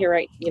 this thing here,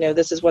 right?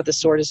 This is what the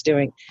sword is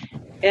doing.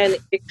 And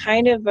it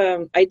kind of,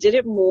 I did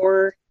it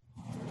more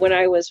when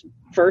I was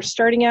first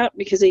starting out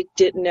because I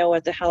didn't know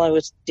what the hell I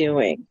was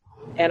doing.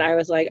 And I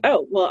was like,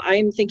 oh, well,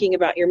 I'm thinking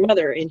about your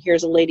mother, and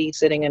here's a lady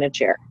sitting in a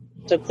chair.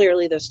 So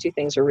clearly those two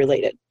things are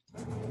related.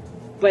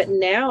 But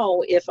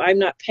now, if I'm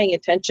not paying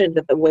attention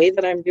to the way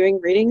that I'm doing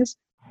readings,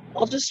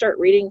 I'll just start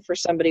reading for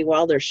somebody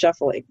while they're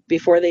shuffling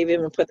before they've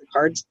even put the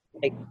cards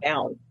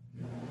down.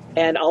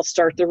 And I'll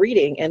start the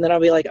reading, and then I'll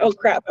be like, oh,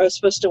 crap, I was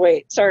supposed to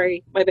wait.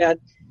 Sorry, my bad.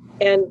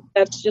 And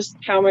that's just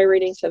how my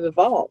readings have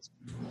evolved.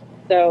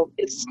 So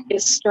it's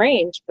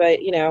strange, but,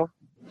 it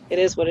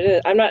is what it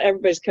is. I'm not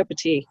everybody's cup of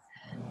tea.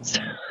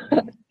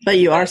 But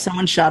you are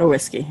someone's shot of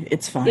whiskey.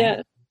 It's fine.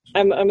 Yeah,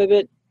 I'm a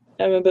bit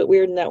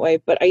weird in that way,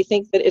 but I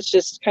think that it's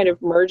just kind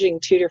of merging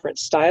two different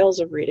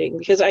styles of reading,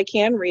 because I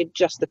can read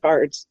just the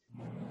cards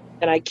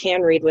and I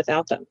can read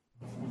without them.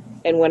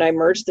 And when I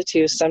merge the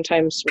two,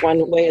 sometimes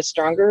one way is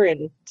stronger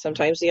and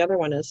sometimes the other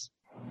one is.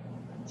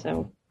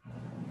 So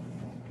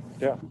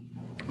yeah,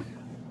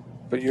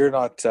 but you're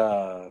not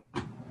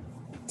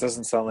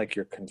doesn't sound like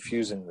you're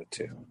confusing the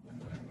two.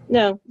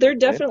 No, they're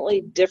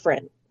definitely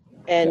different.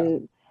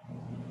 And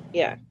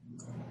yeah,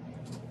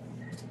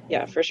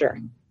 for sure.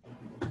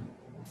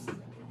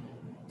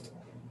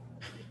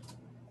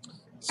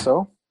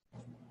 So,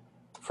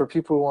 for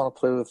people who want to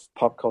play with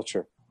pop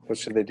culture, what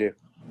should they do?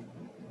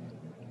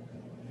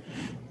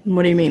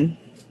 What do you mean?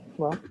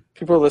 Well,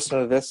 people are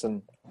listening to this,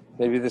 and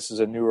maybe this is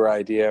a newer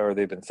idea, or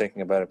they've been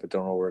thinking about it but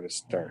don't know where to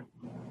start.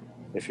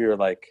 If you're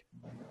like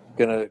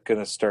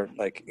gonna start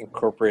like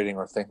incorporating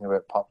or thinking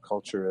about pop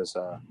culture as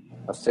a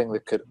thing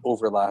that could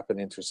overlap and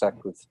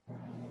intersect with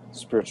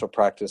spiritual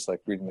practice, like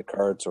reading the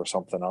cards or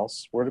something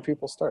else, where do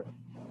people start?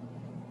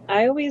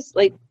 I always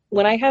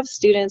when I have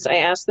students, I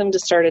ask them to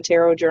start a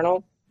tarot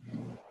journal.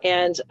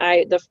 And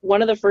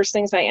one of the first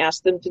things I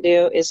ask them to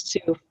do is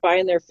to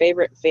find their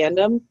favorite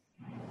fandom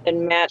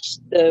and match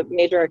the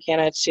major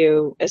arcana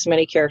to as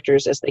many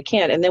characters as they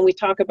can. And then we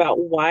talk about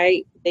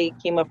why they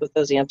came up with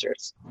those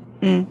answers.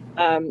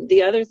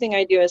 The other thing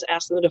I do is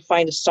ask them to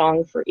find a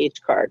song for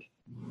each card,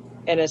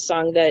 and a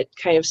song that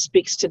kind of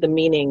speaks to the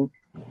meaning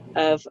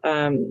of,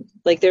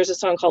 there's a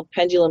song called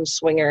Pendulum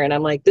Swinger. And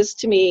I'm like, this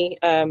to me,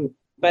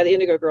 by the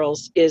Indigo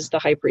Girls, is the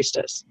High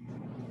Priestess.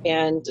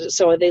 And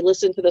so they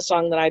listen to the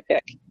song that I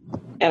pick,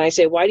 and I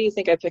say, why do you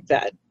think I picked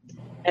that?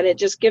 And it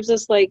just gives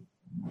us like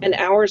an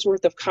hour's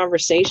worth of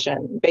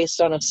conversation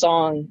based on a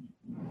song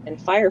and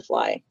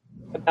Firefly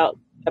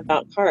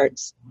about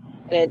cards.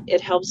 And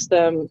it helps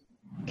them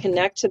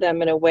connect to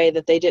them in a way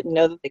that they didn't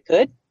know that they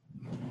could.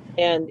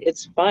 And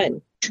it's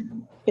fun.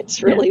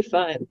 It's really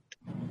fun.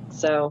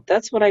 So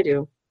that's what I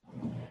do.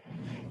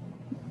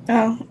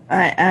 Oh,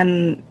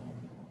 I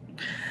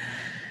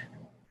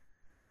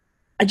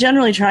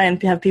generally try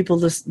and have people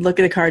just look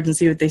at the cards and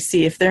see what they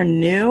see. If they're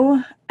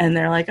new and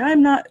they're like,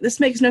 this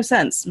makes no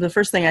sense, the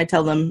first thing I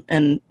tell them,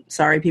 and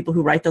sorry, people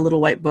who write the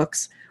little white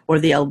books or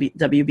the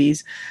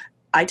LWBs,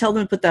 I tell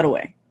them to put that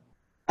away.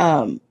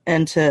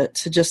 And to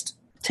just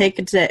take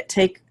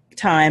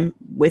time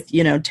with,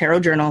 tarot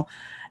journal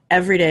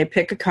every day,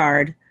 pick a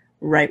card,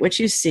 write what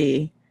you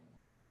see,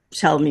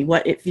 tell me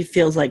what it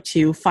feels like to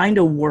you, find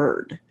a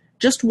word,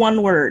 just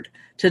one word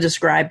to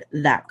describe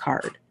that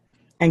card,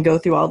 and go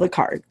through all the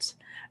cards.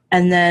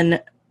 And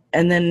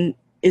then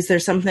is there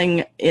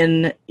something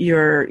in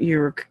your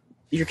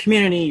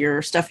community,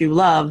 your stuff you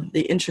love,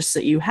 the interests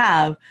that you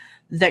have,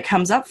 that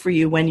comes up for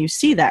you when you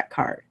see that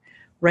card?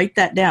 Write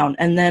that down.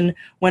 And then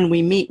when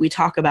we meet, we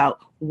talk about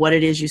what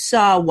it is you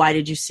saw, why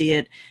did you see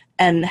it,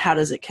 and how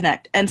does it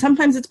connect? And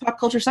sometimes it's pop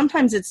culture,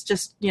 sometimes it's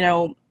just,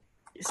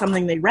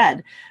 something they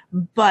read,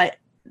 but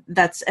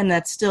that's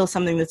still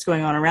something that's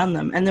going on around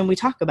them. And then we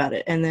talk about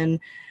it. And then,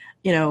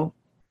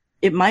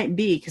 it might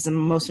be, because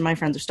most of my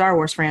friends are Star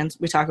Wars fans,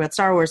 we talk about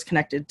Star Wars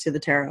connected to the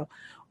tarot,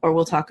 or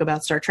we'll talk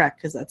about Star Trek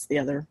because that's the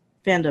other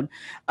fandom,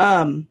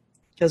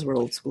 because we're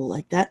old school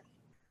like that.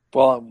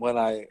 Well, when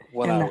I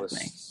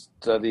was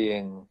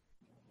studying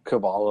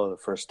Kabbalah the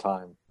first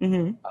time,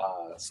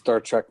 Star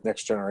Trek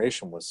Next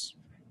Generation was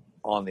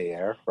on the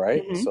air,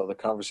 right? Mm-hmm. So the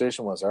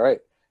conversation was, all right,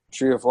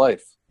 Tree of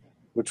Life,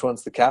 which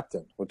one's the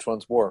captain? Which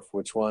one's Worf?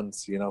 Which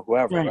one's,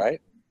 whoever,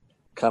 right?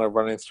 Kind of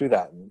running through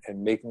that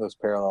and making those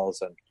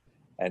parallels and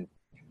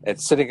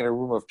sitting in a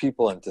room of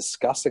people and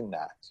discussing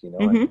that,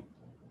 and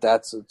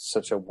that's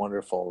such a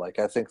wonderful,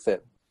 I think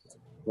that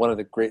one of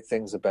the great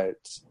things about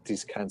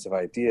these kinds of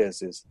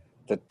ideas is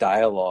the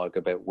dialogue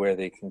about where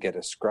they can get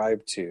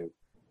ascribed to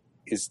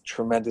is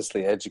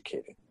tremendously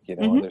educating,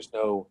 and there's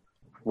no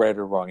right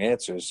or wrong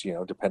answers,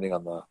 depending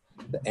on the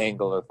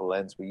angle or the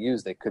lens we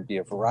use. They could be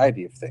a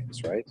variety of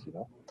things, right?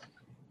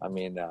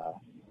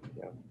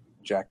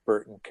 Jack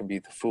Burton can be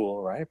the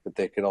Fool, right? But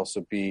they could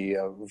also be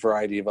a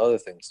variety of other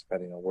things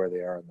depending on where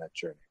they are in that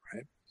journey,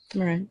 right?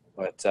 Right.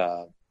 But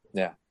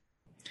yeah.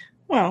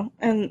 Well,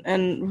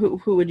 and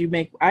who would you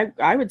make?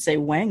 I would say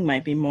Wang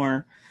might be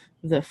more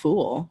the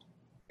Fool,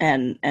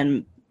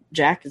 and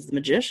Jack is the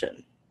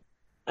Magician.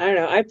 I don't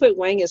know. I put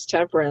Wang as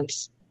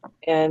Temperance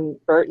and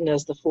Burton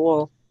as the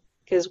Fool,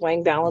 because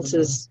Wang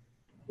balances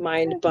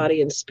mind,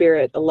 body, and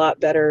spirit a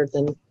lot better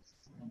than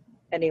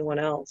anyone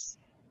else.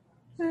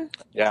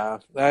 Yeah,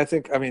 if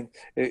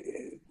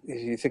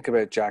you think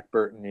about Jack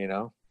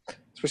Burton,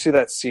 especially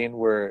that scene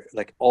where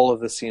all of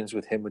the scenes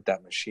with him with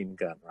that machine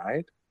gun,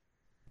 right?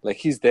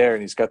 He's there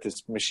and he's got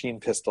this machine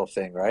pistol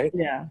thing, right?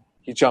 Yeah.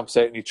 He jumps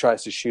out and he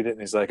tries to shoot it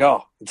and he's like,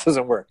 oh, it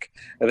doesn't work.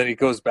 And then he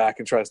goes back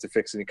and tries to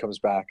fix it and he comes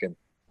back and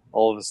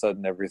all of a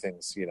sudden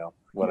everything's,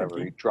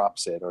 whatever. He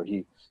drops it, or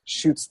he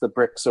shoots the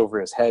bricks over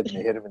his head and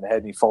they hit him in the head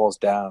and he falls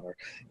down, or,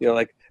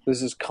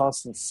 there's this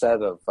constant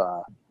set of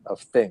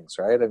things,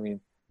 right? I mean,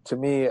 to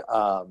me,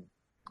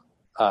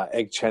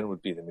 Egg Chen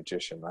would be the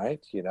Magician, right?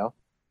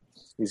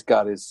 He's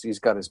got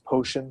his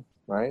potion,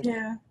 right?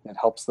 Yeah. It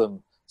helps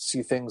them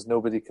see things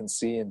nobody can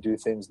see and do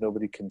things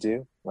nobody can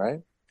do,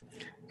 right?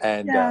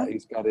 And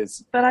he's got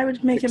his. But I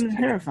would make him the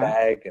Hierophant.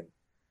 Bag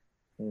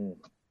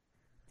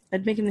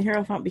I'd make him the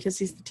Hierophant because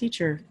he's the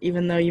teacher,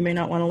 even though you may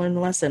not want to learn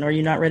the lesson or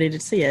you're not ready to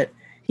see it.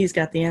 He's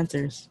got the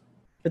answers.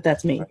 But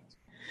that's me. Right.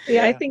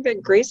 Yeah, I think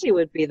that Gracie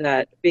would be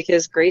that,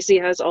 because Gracie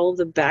has all of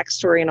the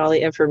backstory and all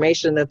the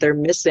information that they're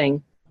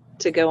missing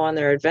to go on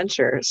their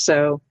adventure.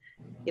 So,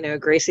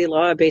 Gracie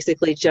Law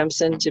basically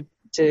jumps in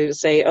to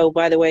say, oh,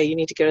 by the way, you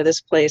need to go to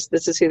this place.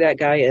 This is who that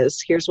guy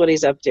is. Here's what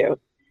he's up to.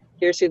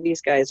 Here's who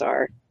these guys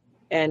are.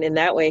 And in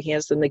that way,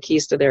 hands them the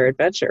keys to their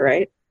adventure,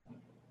 right?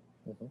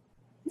 Mm-hmm.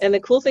 And the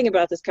cool thing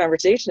about this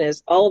conversation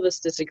is all of us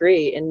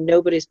disagree and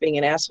nobody's being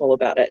an asshole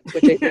about it,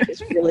 which I think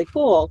is really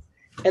cool.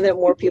 And that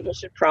more people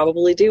should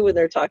probably do when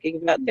they're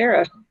talking about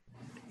tarot.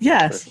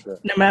 Yes, sure.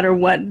 No matter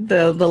what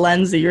the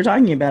lens that you're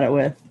talking about it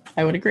with.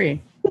 I would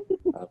agree.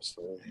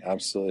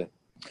 Absolutely.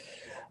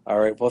 All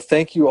right. Well,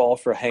 thank you all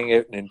for hanging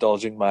out and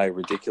indulging my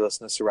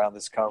ridiculousness around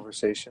this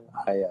conversation.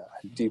 I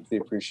deeply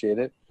appreciate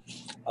it.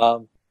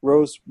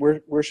 Rose,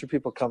 where should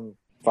people come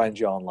find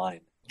you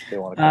online? If they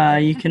want to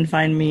come you can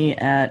find me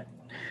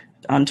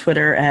on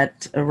Twitter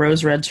at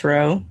Rosered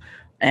Tarot,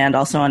 and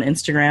also on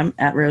Instagram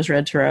at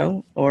Rosered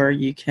Tarot, or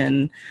you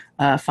can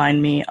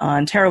find me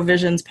on Tarot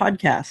Visions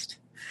podcast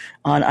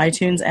on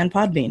iTunes and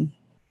Podbean.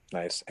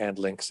 Nice. And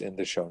links in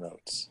the show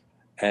notes.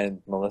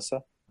 And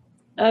Melissa?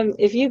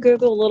 If you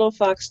Google Little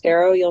Fox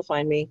Tarot, you'll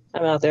find me.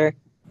 I'm out there.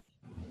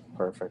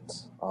 Perfect.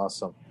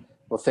 Awesome.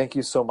 Well, thank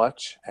you so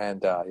much.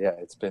 And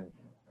it's been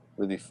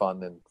really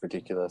fun and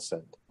ridiculous.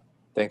 And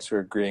thanks for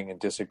agreeing and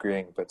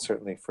disagreeing, but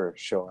certainly for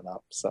showing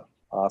up. So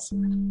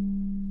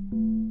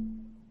awesome.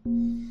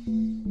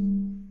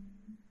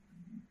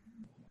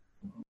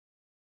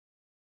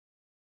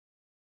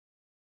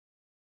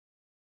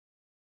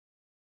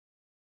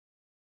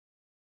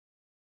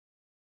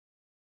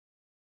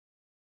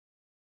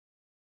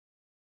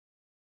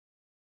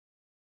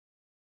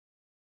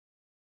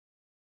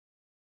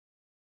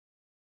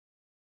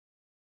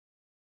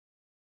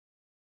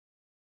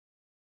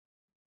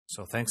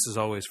 So thanks as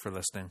always for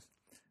listening.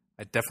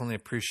 I definitely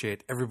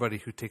appreciate everybody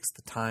who takes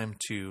the time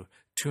to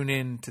tune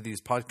in to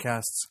these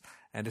podcasts,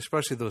 and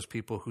especially those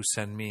people who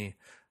send me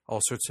all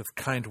sorts of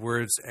kind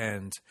words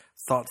and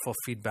thoughtful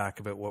feedback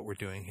about what we're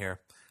doing here.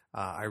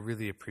 I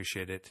really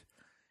appreciate it.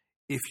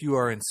 If you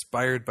are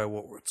inspired by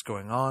what's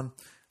going on,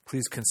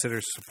 please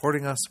consider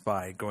supporting us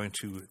by going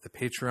to the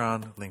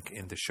Patreon, link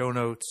in the show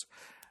notes,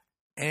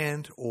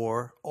 and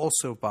or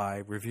also by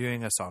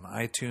reviewing us on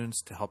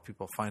iTunes to help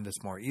people find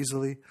us more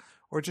easily,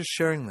 or just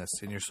sharing this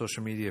in your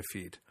social media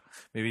feed,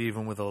 maybe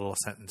even with a little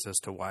sentence as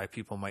to why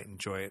people might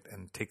enjoy it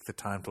and take the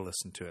time to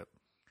listen to it.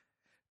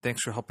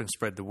 Thanks for helping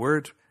spread the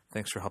word.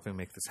 Thanks for helping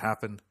make this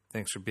happen.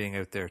 Thanks for being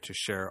out there to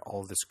share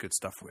all this good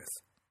stuff with.